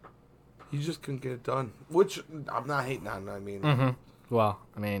 He just couldn't get it done, which I'm not hating on. I mean, Well,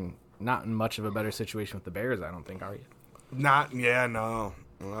 I mean, not in much of a better situation with the Bears, I don't think, are you? no.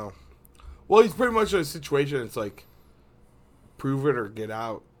 Well, he's pretty much in a situation. It's like prove it or get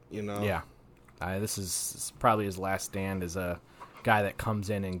out. You know. Yeah. This is probably his last stand as a guy that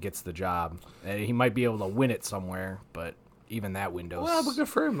comes in and gets the job. He might be able to win it somewhere, but even that window's Well, but good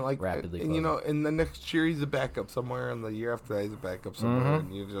for him. Like, rapidly and, you know, in the next year he's a backup somewhere, and the year after that he's a backup somewhere,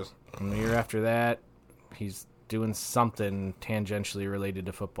 and you just. And the year after that, he's doing something tangentially related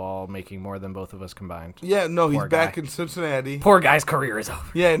to football, making more than both of us combined. Yeah, no, he's Poor back guy. in Cincinnati. Poor guy's career is over.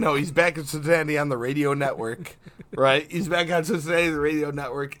 Yeah, no, he's back in Cincinnati on the radio network, right? He's back on Cincinnati, the radio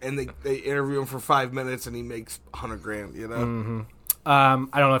network, and they interview him for 5 minutes, and he makes $100,000. You know. I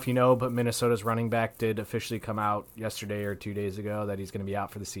don't know if you know, but Minnesota's running back did officially come out yesterday or 2 days ago that he's going to be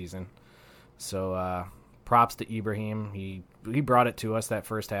out for the season. So props to Ibrahim. He brought it to us that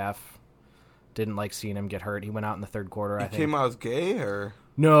first half. Didn't like seeing him get hurt. He went out in the third quarter, I He think. came out as gay, or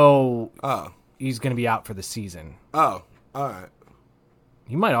No, oh, he's going to be out for the season. all right,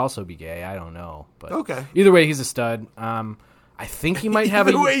 He might also be gay. I don't know. But okay. either way, he's a stud. I think he might have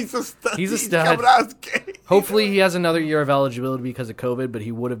Either a... way, he's a stud. He's a He's stud. coming out as gay. Hopefully he has another year of eligibility because of COVID, but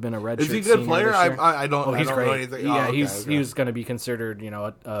he would have been a redshirt Is he a good senior player? this year. I don't. Oh, he's I don't great. know anything. Yeah, Oh, okay, he okay. was going to be considered,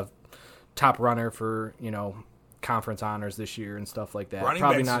 a top runner for, conference honors this year and stuff like that. Running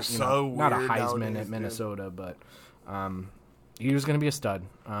Probably backs not, are so not a weird Heisman nowadays, at dude. Minnesota, but he was going to be a stud.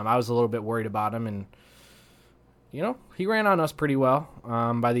 I was a little bit worried about him, and he ran on us pretty well.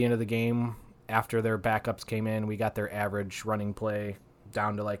 By the end of the game, after their backups came in, we got their average running play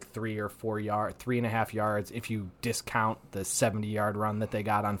down to like 3.5 yards if you discount the 70-yard run that they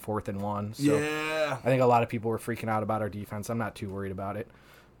got on 4th and 1. So Yeah. I think a lot of people were freaking out about our defense. I'm not too worried about it.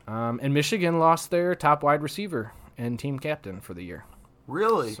 And Michigan lost their top wide receiver and team captain for the year.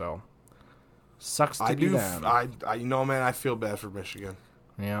 Really? So sucks to I be do. them. Man, I feel bad for Michigan.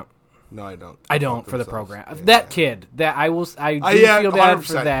 Yeah. No, I don't. I don't for the themselves. program. Yeah. That kid, I do yeah, feel bad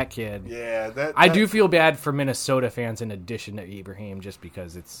for 100%. that kid. Yeah, I do feel bad for Minnesota fans in addition to Ibrahim, just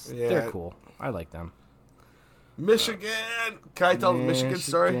because they're cool. I like them. Michigan. Can I tell the Michigan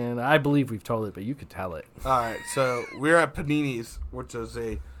story? I believe we've told it, but you could tell it. All right, so we're at Panini's, which is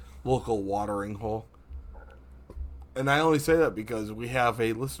a local watering hole. And I only say that because we have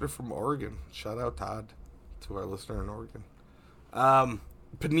a listener from Oregon. Shout out Todd to our listener in Oregon.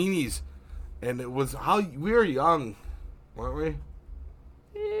 Panini's, and it was we were young, weren't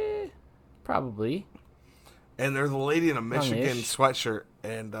we? Probably. And there's a lady in a Michigan Youngish. sweatshirt,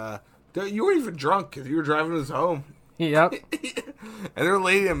 and you weren't even drunk because you were driving us home. Yep. And there's a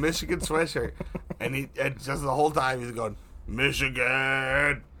lady in a Michigan sweatshirt, and just the whole time he's going,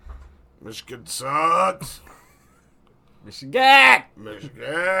 Michigan sucks. Michigan.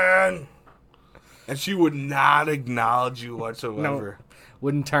 Michigan. And she would not acknowledge you whatsoever.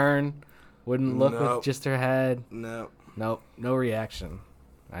 Wouldn't turn. Wouldn't look Nope. with just her head. No. Nope. No reaction.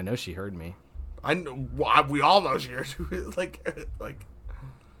 I know she heard me. I know, we all know she hears like.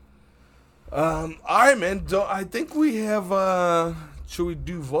 All right, man. I think we have. Should we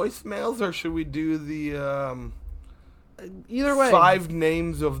do voicemails or should we do the Either way. 5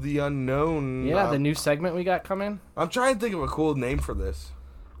 names of the unknown? Yeah, the new segment we got coming. I'm trying to think of a cool name for this.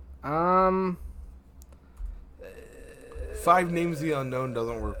 5 names of the unknown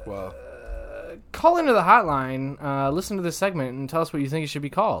doesn't work well. Call into the hotline, listen to this segment, and tell us what you think it should be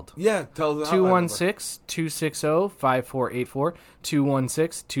called. Yeah, tell the hotline 216-260-5484.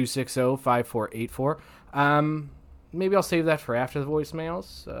 216-260-5484. Maybe I'll save that for after the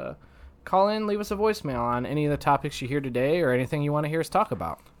voicemails. Call in, leave us a voicemail on any of the topics you hear today or anything you want to hear us talk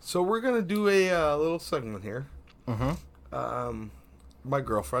about. So we're gonna do a little segment here. Mm-hmm. My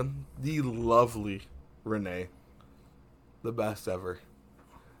girlfriend, the lovely Renee, the best ever.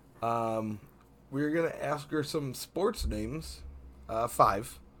 We're gonna ask her some sports names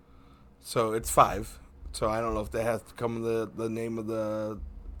 5. So it's 5. So I don't know if that has to come with the name of the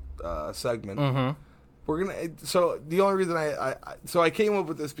segment. Mm-hmm. We're gonna. So the only reason I came up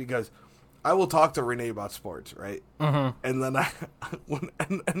with this because I will talk to Renee about sports, right? Mm-hmm. And then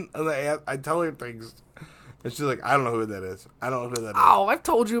I tell her things, and she's like, "I don't know who that is. I don't know who that is." Oh, I've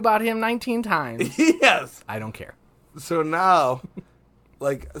told you about him 19 times. Yes. I don't care. So now,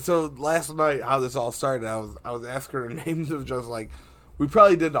 so last night, how this all started, I was asking her names of just like, we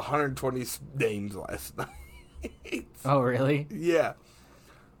probably did 120 names last night. Oh, really? Yeah.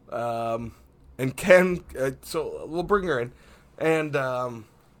 And Ken, so we'll bring her in, and none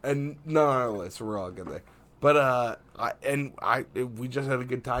on our list, so we're all good there. But we just had a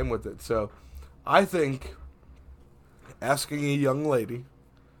good time with it. So I think asking a young lady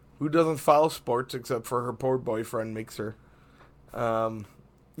who doesn't follow sports except for her poor boyfriend makes her,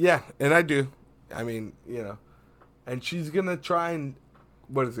 yeah, and I do. I mean, and she's gonna try and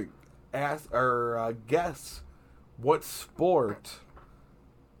ask or guess what sport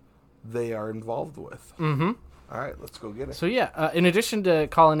they are involved with. Mm-hmm. All right, let's go get it. So, yeah, in addition to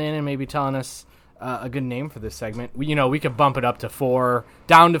calling in and maybe telling us a good name for this segment, we could bump it up to 4,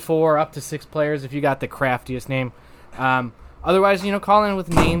 down to 4, up to 6 players if you got the craftiest name. Otherwise, call in with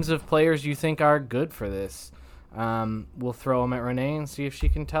names of players you think are good for this. We'll throw them at Renee and see if she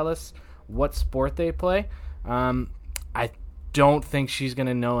can tell us what sport they play. I don't think she's going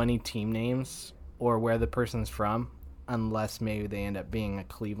to know any team names or where the person's from, unless maybe they end up being a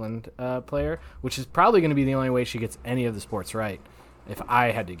Cleveland player, which is probably going to be the only way she gets any of the sports right, if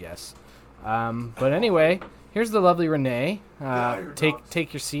I had to guess. But anyway, here's the lovely Renee.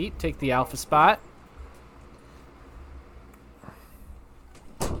 Take your seat. Take the alpha spot.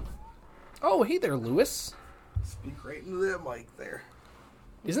 Oh, hey there, Lewis. Speak right into that mic there.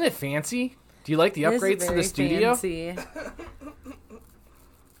 Isn't it fancy? Do you like the upgrades to the studio? Fancy.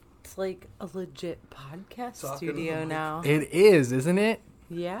 It's like a legit podcast studio now. It is, isn't it?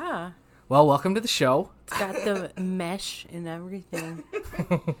 Yeah. Well, welcome to the show. It's got the mesh and everything.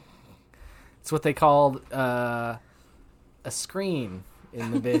 It's what they call a screen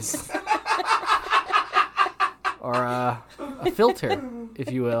in the biz. Or a filter,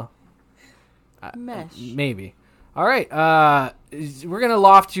 if you will. Mesh. Maybe. All right. We're going to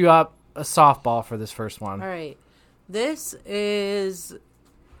loft you up a softball for this first one. All right. This is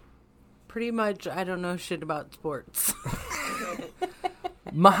pretty much, I don't know shit about sports.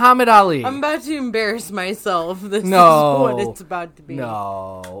 Muhammad Ali. I'm about to embarrass myself. This No. is what it's about to be.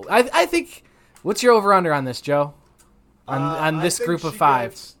 No. I think, what's your over-under on this, Joe? On this group of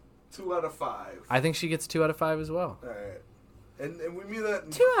 5. 2 out of 5. I think she gets 2 out of 5 as well. All right. And we mean that.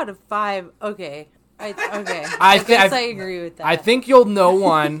 2 out of 5. Okay. Okay. I guess I agree with that. I think you'll know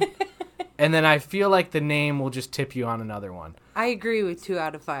one, and then I feel like the name will just tip you on another one. I agree with 2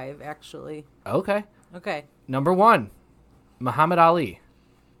 out of 5, actually. Okay. Okay. Number 1, Muhammad Ali.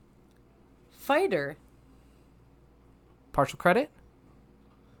 Fighter. Partial credit?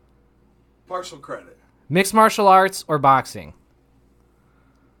 Partial credit. Mixed martial arts or boxing?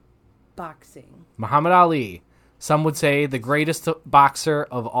 Boxing. Muhammad Ali. Some would say the greatest boxer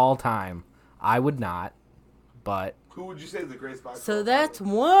of all time. I would not, but... Who would you say is the greatest boxer? So that's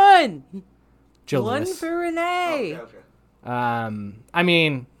 1. Jill 1 Lewis. for Renee. Okay. I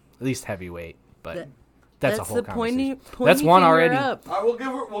mean, at least heavyweight, but that's a whole the conversation. pointy That's one finger already. Up. All right,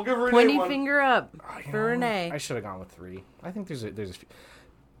 we'll give her Pointy one. finger up You for know, Renee. I should have gone with 3. I think there's a few.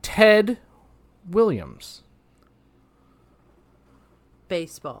 Ted Williams.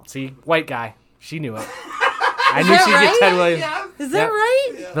 Baseball. See, white guy. She knew it. I knew that she'd right? get Ted Williams. Yeah. Is that Yep.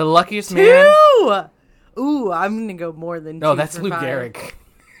 right? Yeah. The luckiest 2. man. Ooh, I'm going to go more than 2 No, that's for Lou 5. Gehrig.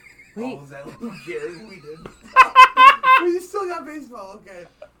 Wait. Oh, is that Lou Gehrig? We did. We still got baseball. Okay.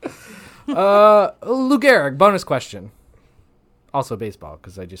 Lou Gehrig. Bonus question. Also baseball,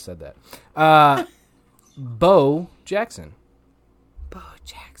 because I just said that. Bo Jackson. Bo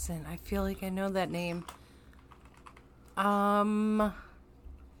Jackson. I feel like I know that name.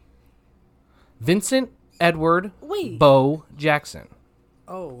 Vincent Edward Wait. Bo Jackson.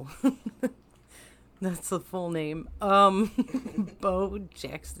 Oh. That's the full name. Bo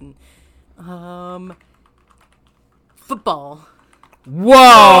Jackson. Football. Whoa!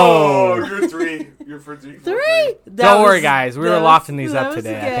 Oh, you're 3. You're for 3. 3? Don't worry, guys. We were lofting these up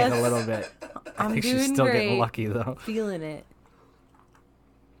today, I think, a guess. little bit. I I'm think she's doing still great. getting lucky, though. Feeling it.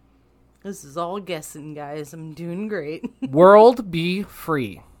 This is all guessing, guys. I'm doing great. World Be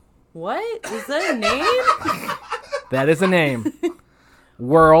Free. What? Is that a name? That is a name.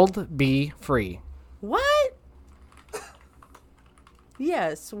 World Be Free. What?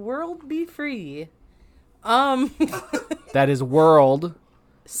 Yes, World Be Free. That is world.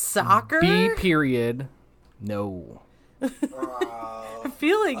 Soccer? B period. No. I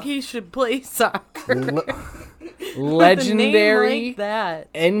feel like he should play soccer. Legendary Like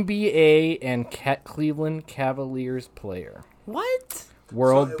that. NBA and Cleveland Cavaliers player. What?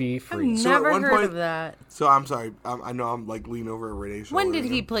 World So, B I've free. So at never one heard point- of that. So I'm sorry. I know I'm like leaning over a radiation. When did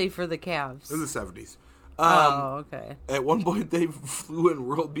he play for the Cavs? In the 70s. Oh, okay. At one point, they flew in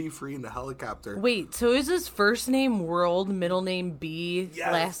World B free in a helicopter. Wait, so is his first name World, middle name B,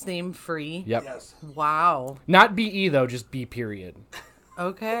 Yes. last name Free? Yep. Yes. Wow. Not BE though, just B period.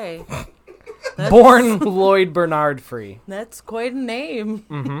 Okay. Born Lloyd Bernard Free. That's quite a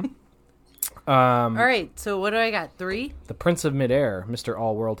name. All All right, so what do I got? 3? The Prince of Midair, Mr.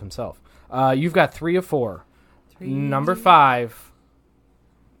 All World himself. You've got 3 of 4. 3. Number 5,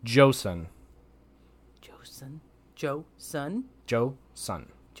 Joson. Joe Son? Joe Sun.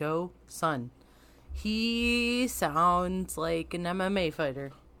 Joe Son. He sounds like an MMA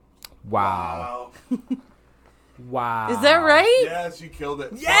fighter. Wow. Wow. Is that right? Yes, you killed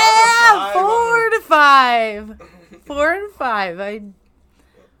it. Yeah! 5 4 to 5. 4 and 5.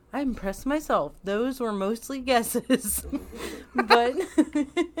 I impressed myself. Those were mostly guesses. But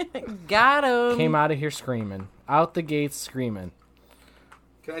got him. Came out of here screaming. Out the gates screaming.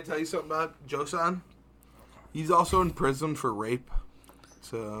 Can I tell you something about Joseon? He's also in prison for rape.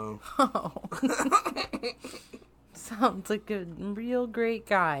 So Oh. Sounds like a real great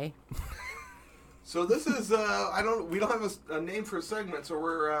guy. So this is we don't have a name for a segment, so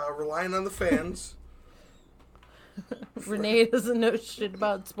we're relying on the fans. Renee doesn't know shit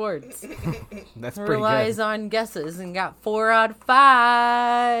about sports. That's pretty Relies good. on guesses and got 4 out of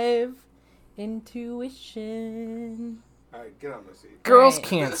 5. Intuition. All right, get on my seat. Girls Right.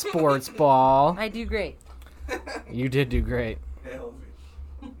 can't sports ball. I do great. You did do great. Hell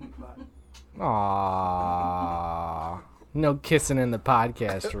me. Aww. No kissing in the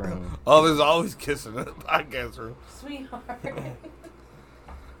podcast room. Oh, there's always kissing in the podcast room. Sweetheart.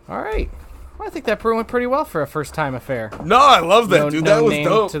 All right. Well, I think that went pretty well for a first-time affair. No, I love that, No, dude. no That was name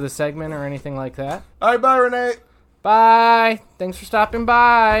dope. to the segment or anything like that. All right, bye, Renee. Bye. Thanks for stopping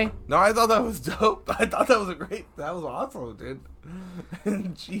by. No, I thought that was dope. I thought that was that was awesome, dude.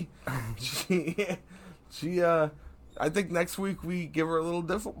 And she, I think next week we give her a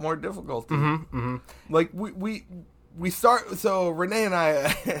little more difficulty. Like we start. So Renee and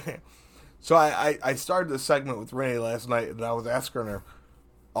I, so I started this segment with Renee last night, and I was asking her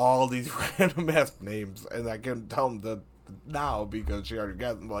all these random ass names, and I couldn't tell them now because she already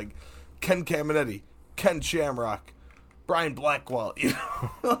got them. Like Ken Caminetti, Ken Shamrock, Brian Blackwell, you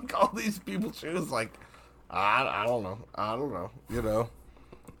know, like all these people. She was like, I don't know, you know.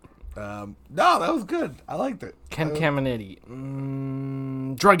 No, that was good. I liked it. Ken Caminetti.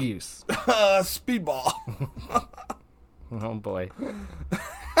 Drug use. Speedball. Oh, boy.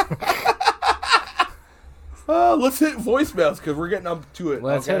 Let's hit voicemails because we're getting up to it.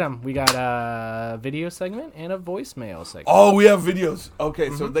 Let's okay? hit them. We got a video segment and a voicemail segment. Oh, we have videos. Okay,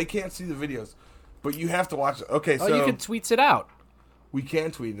 so they can't see the videos, but you have to watch it. Okay, Oh, so you could tweets it out. we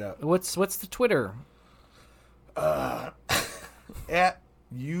can tweet it out What's the Twitter? at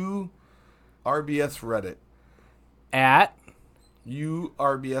URBS Reddit. At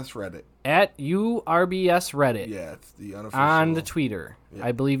URBS Reddit. URBS Reddit. Yeah, it's the unofficial. On the tweeter. Yeah.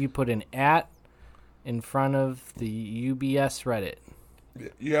 I believe you put an at in front of the UBS Reddit.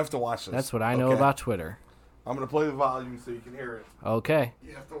 You have to watch this. That's what I know Okay. about Twitter. I'm gonna play the volume so you can hear it. Okay.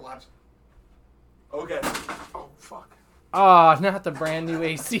 You have to watch it. Okay. Oh fuck. Oh, not the brand new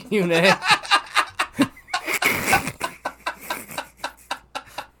AC unit.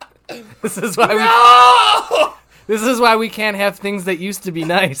 This is why No! This is why we can't have things that used to be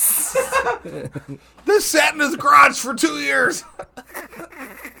nice. This sat in his garage for 2 years.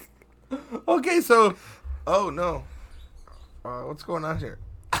 Okay, so, oh no, what's going on here?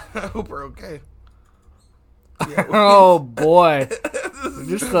 I hope we're okay. Yeah, Oh boy.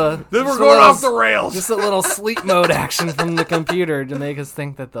 Just a then we're just a going little- off the rails. Just a little sleep mode action from the computer to make us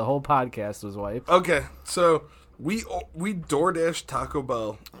think that the whole podcast was wiped. Okay, so we DoorDash Taco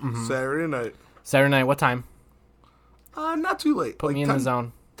Bell Saturday night. Saturday night, what time? Not too late. Put me in the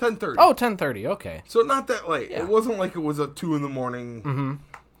zone. 10:30. Oh, 10:30. Okay. So not that late. Yeah. It wasn't like it was at 2 in the morning.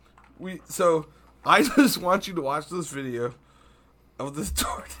 So I just want you to watch this video of this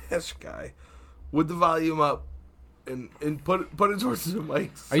DoorDash guy with the volume up and put it towards the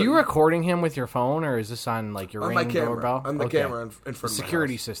mic. Are you recording him with your phone, or is this on like your on Ring my camera? doorbell? On the Okay. camera in front of my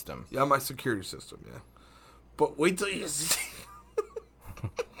Security house. system. Yeah, my security system. Yeah, but wait till you see.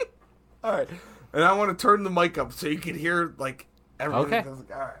 All right, and I want to turn the mic up so you can hear like everything. Okay.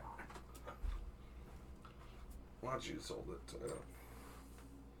 All right. Why don't you just hold it?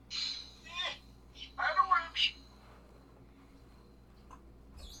 I don't want to.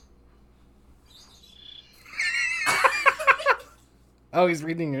 Oh, he's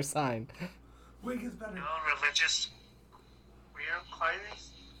reading your sign. Wig is better. No religious. Weird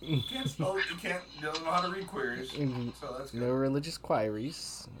queries. You can't spell it. You don't know how to read queries. So that's good. No religious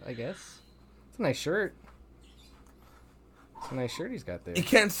queries, I guess. It's a nice shirt. It's a nice shirt he's got there. He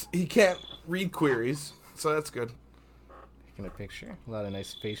can't read queries, so that's good. Taking a picture. A lot of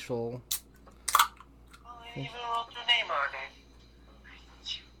nice facial. Well, I even wrote the name on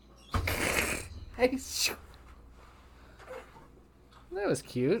it. Hey, that was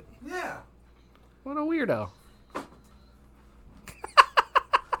cute. Yeah. What a weirdo.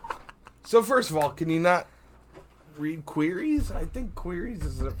 So first of all, can you not read queries? I think queries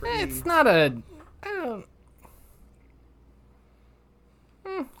is a pretty... It's not a... I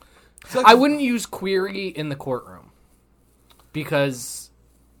don't... I wouldn't use query in the courtroom. Because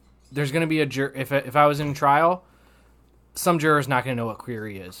there's going to be a juror... If I was in trial, some juror's not going to know what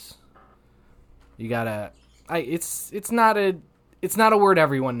query is. You gotta... It's not a word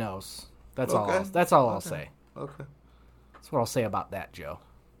everyone knows. That's all I'll say. Okay. That's what I'll say about that, Joe.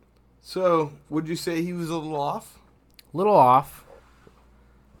 So, would you say he was a little off? Little off.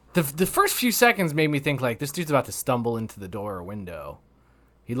 The first few seconds made me think, like, this dude's about to stumble into the door or window.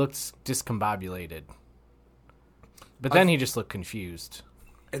 He looked discombobulated. But then he just looked confused.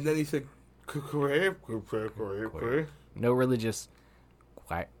 And then he said, query. No religious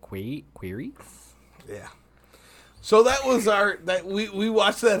queries? Yeah. So that was we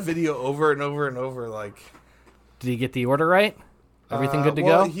watched that video over and over and over, like... Did he get the order right? Everything good to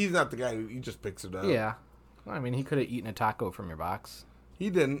well, go? He's not the guy he just picks it up. Yeah. Well, I mean, he could have eaten a taco from your box. He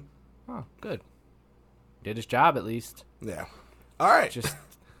didn't. Oh, good. Did his job, at least. Yeah. All right. Just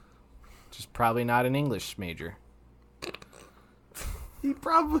probably not an English major. He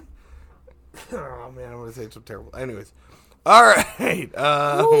probably... Oh, man, I'm going to say something terrible. Anyways. All right.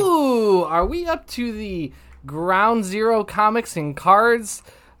 Ooh, are we up to the Ground Zero Comics and Cards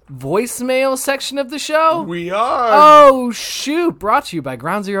voicemail section of the show? We are. Oh, shoot. Brought to you by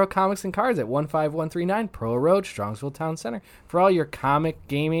Ground Zero Comics and Cards at 15139 Pearl Road, Strongsville Town Center. For all your comic,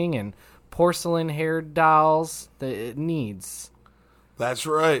 gaming, and porcelain hair dolls that it needs. That's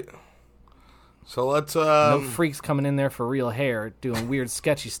right. So let's... No freaks coming in there for real hair doing weird,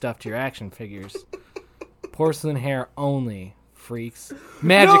 sketchy stuff to your action figures. Porcelain hair only, freaks.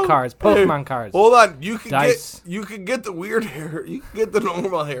 Magic cards, Pokemon cards. Hold on. You can Dice. get the weird hair. You can get the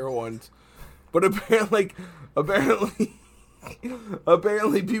normal hair ones. But apparently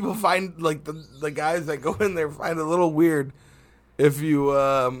people find, like, the guys that go in there find it a little weird if you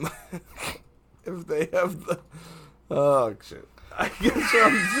if they have the... Oh, shit. I guess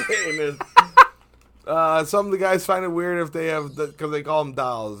what I'm saying is some of the guys find it weird if they have because they call them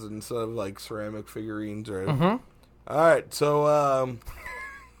dolls instead of, like, ceramic figurines or... Mm-hmm. All right, so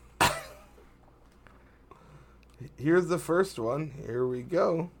here's the first one. Here we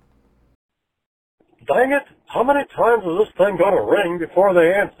go. Dang it, how many times is this thing going to ring before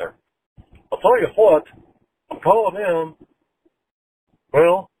they answer? I'll tell you what, I'm calling in.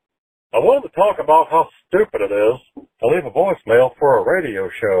 Well, I wanted to talk about how stupid it is to leave a voicemail for a radio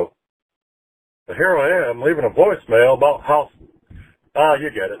show. But here I am leaving a voicemail about how... you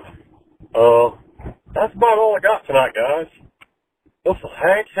get it. That's about all I got tonight, guys. This is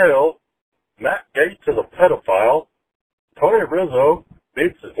Hank Hill. Matt Gates is a pedophile. Tony Rizzo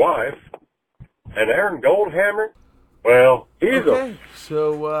beats his wife. And Aaron Goldhammer, well, he's Okay,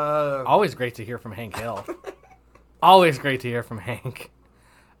 so Always great to hear from Hank Hill. Always great to hear from Hank.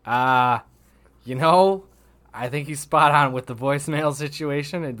 I think he's spot on with the voicemail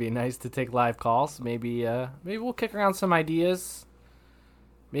situation. It'd be nice to take live calls. Maybe we'll kick around some ideas.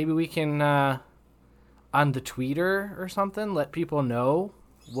 Maybe we can, on the Twitter or something, let people know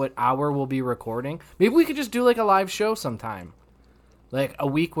what hour we'll be recording. Maybe we could just do, like, a live show sometime. Like, a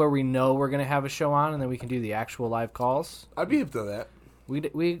week where we know we're going to have a show on, and then we can do the actual live calls. I'd be up to that. We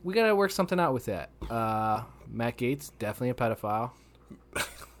got to work something out with that. Matt Gates, definitely a pedophile.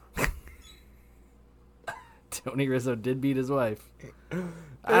 Tony Rizzo did beat his wife.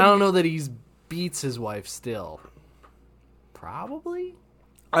 I don't know that he beats his wife still. Probably?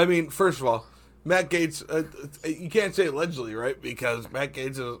 I mean, first of all, Matt Gates, you can't say allegedly, right? Because Matt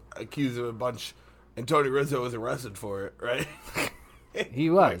Gates is accused of a bunch, and Tony Rizzo was arrested for it, right? He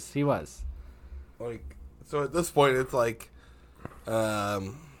was. Like, so at this point, it's like, I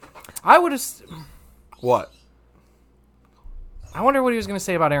would have... what? I wonder what he was going to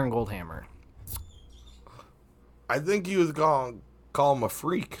say about Aaron Goldhammer. I think he was going to call him a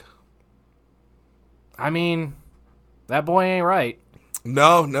freak. I mean, That boy ain't right.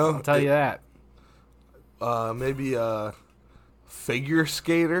 No. I'll tell you that. Maybe a figure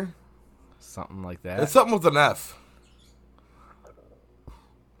skater. Something like that. It's something with an F.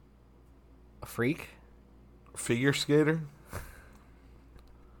 A freak? Figure skater.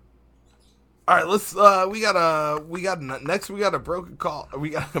 All right, let's. Next we got a broken call. We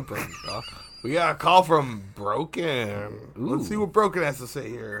got a broken call. We got a call from Broken. Let's see what Broken has to say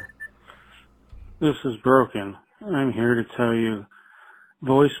here. This is Broken. I'm here to tell you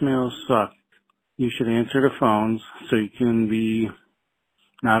voicemails suck. You should answer the phones so you can be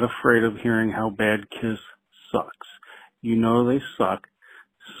not afraid of hearing how bad Kiss sucks. You know they suck,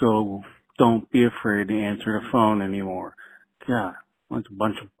 so don't be afraid to answer the phone anymore. God, that's a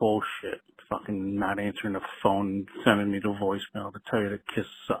bunch of bullshit. Fucking not answering the phone and sending me the voicemail to tell you that Kiss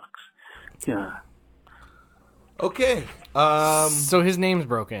sucks. God. Okay. So his name's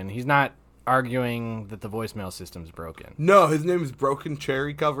Broken. He's not arguing that the voicemail system's broken. No, his name is Broken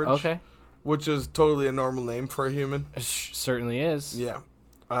Cherry Coverage. Okay. Which is totally a normal name for a human. Certainly is. Yeah.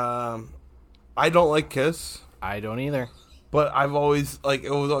 I don't like Kiss. I don't either. But I've always, like,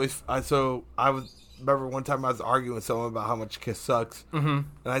 it was always, remember one time I was arguing with someone about how much Kiss sucks. Mm-hmm.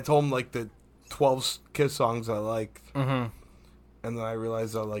 And I told him, like, the 12 Kiss songs I liked. Mm-hmm. And then I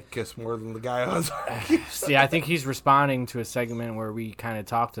realized I like Kiss more than the guy I was See, I think he's responding to a segment where we kind of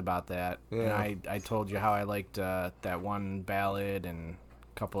talked about that. Yeah. And I told you how I liked that one ballad and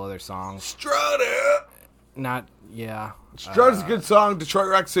a couple other songs. Strut it! Yeah. Strut is a good song. Detroit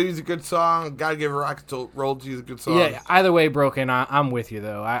Rock City's a good song. Gotta Give a Rock Royalty is a good song. Yeah, either way, Broken, I'm with you,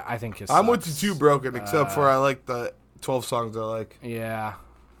 though. I think Kiss I'm sucks. with you too, Broken, except for I like the 12 songs I like. Yeah.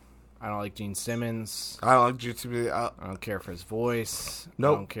 I don't like Gene Simmons. I don't like Jutsu. I don't care for his voice.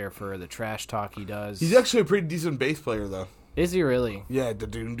 Nope. I don't care for the trash talk he does. He's actually a pretty decent bass player, though. Is he really? Yeah,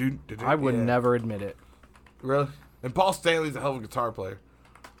 I would never admit it. Really? And Paul Stanley's a hell of a guitar player.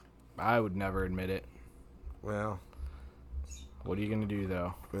 I would never admit it. Well, What are you going to do,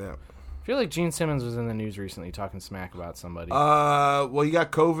 though? yeah. I feel like Gene Simmons was in the news recently talking smack about somebody. Well, he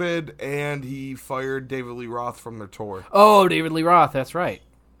got COVID, and he fired David Lee Roth from their tour. Oh, David Lee Roth, that's right.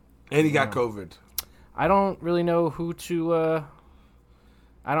 And he got COVID. I don't really know who to...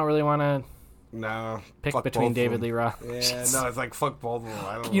 I don't really want to No. pick fuck between both of David them. Lee Roth. Yeah, no, it's like, fuck both of them.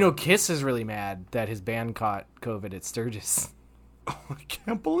 I don't You know, Kiss is really mad that his band caught COVID at Sturgis. I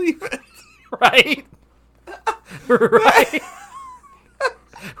can't believe it. Right? Right?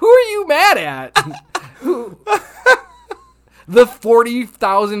 Who are you mad at? Who? The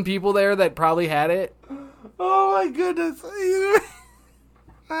 40,000 people there that probably had it? Oh, my goodness.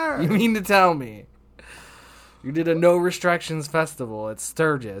 All right. You mean to tell me you did a no restrictions festival at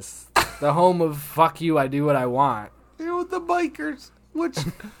Sturgis, the home of fuck you, I do what I want. You're with the bikers, which,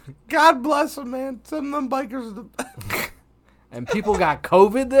 God bless them, man. Some of them bikers are the... And people got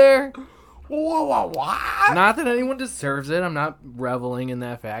COVID there? What? Not that anyone deserves it. I'm not reveling in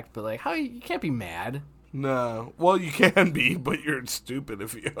that fact, but like, how you can't be mad. No. Well, you can be, but you're stupid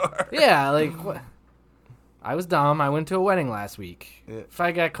if you are. Yeah, like what? I was dumb. I went to a wedding last week. Yeah. If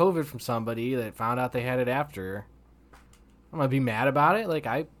I got COVID from somebody that found out they had it after, I'm gonna be mad about it. Like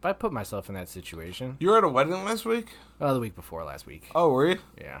I put myself in that situation. You were at a wedding last week? Oh, the week before last week. Oh, were you?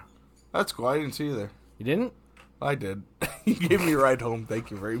 Yeah. That's cool. I didn't see you there. You didn't? I did. You gave me a ride home. Thank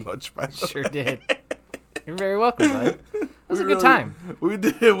you very much. By the Sure way. did. You're very welcome, bud. It was a We good time. We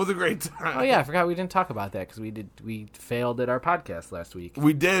did. It was a great time. Oh yeah, I forgot we didn't talk about that because we failed at our podcast last week.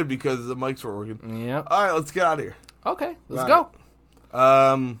 We did because the mics were working. Yep. All right, let's get out of here. Okay, let's Right.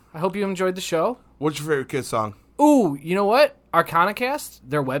 go. I hope you enjoyed the show. What's your favorite Kiss song? Ooh, you know what? Arcanicast,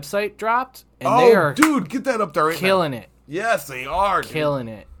 their website dropped, and they are dude, get that up there right killing it. now. Yes, they are. dude. Killing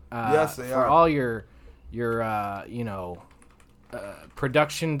it. Yes, they for are. all your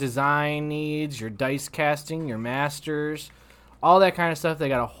production design needs, your dice casting, your masters, all that kind of stuff. They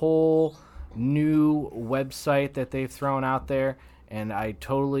got a whole new website that they've thrown out there, and I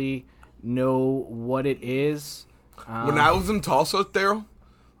totally know what it is. When I was in Tulsa, Daryl,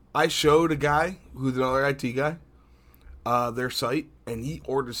 I showed a guy who's another IT guy their site, and he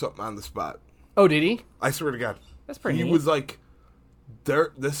ordered something on the spot. Oh, did he? I swear to God. That's pretty He neat. was like,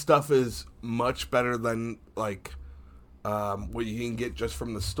 this stuff is much better than, like, what you can get just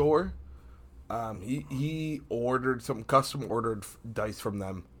from the store. He ordered some custom ordered dice from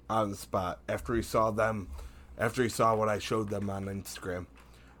them on the spot after he saw what I showed them on Instagram.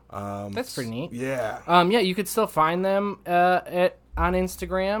 That's pretty neat. Yeah. Yeah, you could still find them on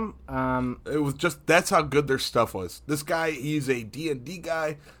Instagram. It was just, that's how good their stuff was. This guy, he's a D&D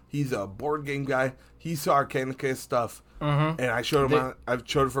guy. He's a board game guy. He saw Arcanica stuff, and I showed him. I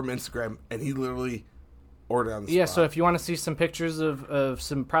showed it from Instagram, and he literally Order on the Yeah, spot. so if you want to see some pictures of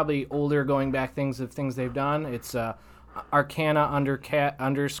some probably older going back things they've done, it's Arcana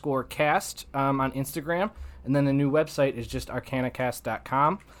 _ cast on Instagram, and then the new website is just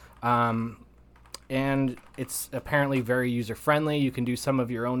arcanacast.com. And it's apparently very user friendly. You can do some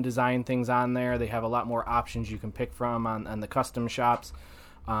of your own design things on there. They have a lot more options you can pick from on the custom shops.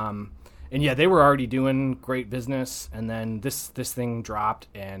 And yeah, they were already doing great business, and then this thing dropped,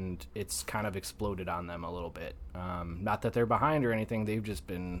 and it's kind of exploded on them a little bit. Not that they're behind or anything. They've just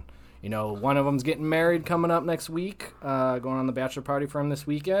been, one of them's getting married coming up next week, going on the bachelor party for him this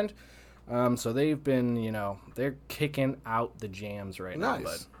weekend. So they've been, they're kicking out the jams right now.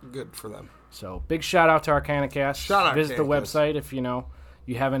 Nice. Good for them. So big shout out to ArcanaCast. Shout out Visit the ArcanaCast. website if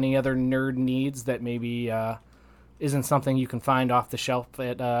you have any other nerd needs that maybe isn't something you can find off the shelf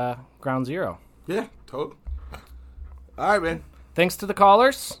at Ground Zero. Yeah, totally. All right, man. Thanks to the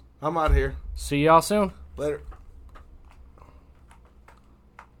callers. I'm out of here. See y'all soon. Later.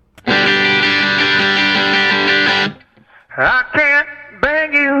 I can't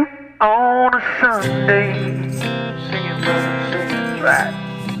bang you on a Sunday. Singing, brother, singing, right.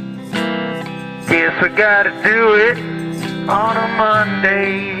 Guess we gotta do it on a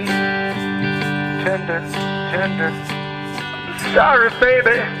Monday. Tender, tender. Sorry,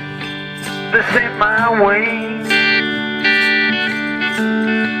 baby, this ain't my way.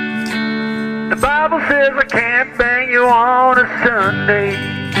 The Bible says I can't bang you on a Sunday.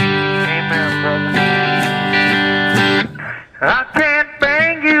 Amen, brother. I can't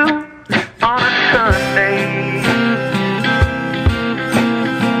bang you on a Sunday.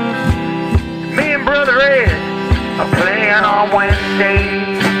 Me and Brother Ed are playing on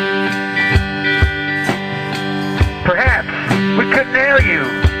Wednesday. Perhaps we could nail you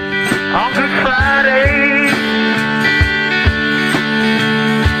on Good Friday.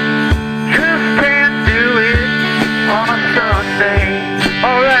 Just can't do it on a Sunday.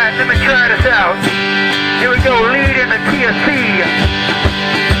 Alright, let me try this out. Here we go, lead in the TSC.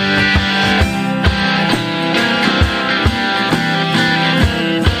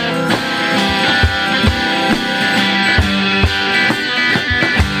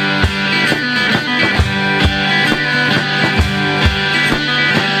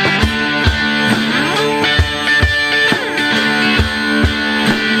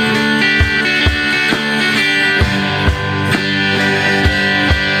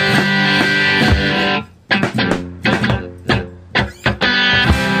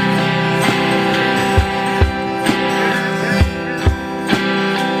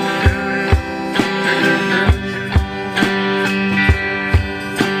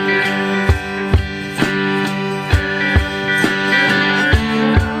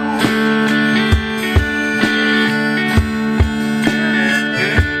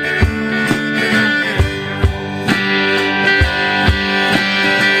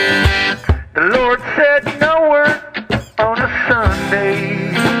 The Lord said no work on a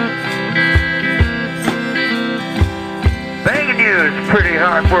Sunday. Banging you is pretty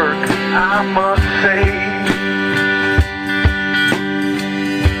hard work, I must say.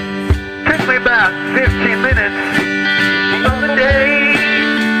 Took me about 15 minutes of the day.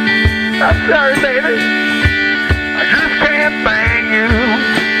 I'm sorry, baby, I just can't bang you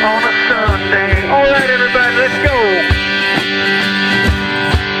on a Sunday. Alright, everybody, let's go.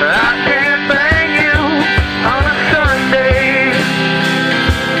 I can't bang you on a Sunday.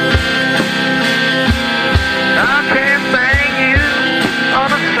 I can't bang you on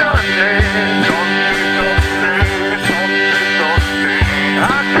a Sunday. I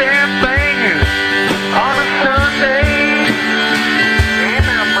can't bang you on a Sunday.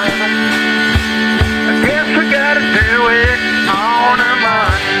 Amen, brother. I guess we gotta do it on a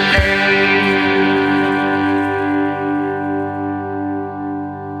Monday.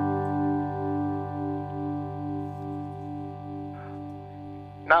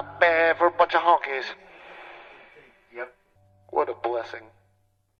 Not bad for a bunch of honkies. Yep. What a blessing.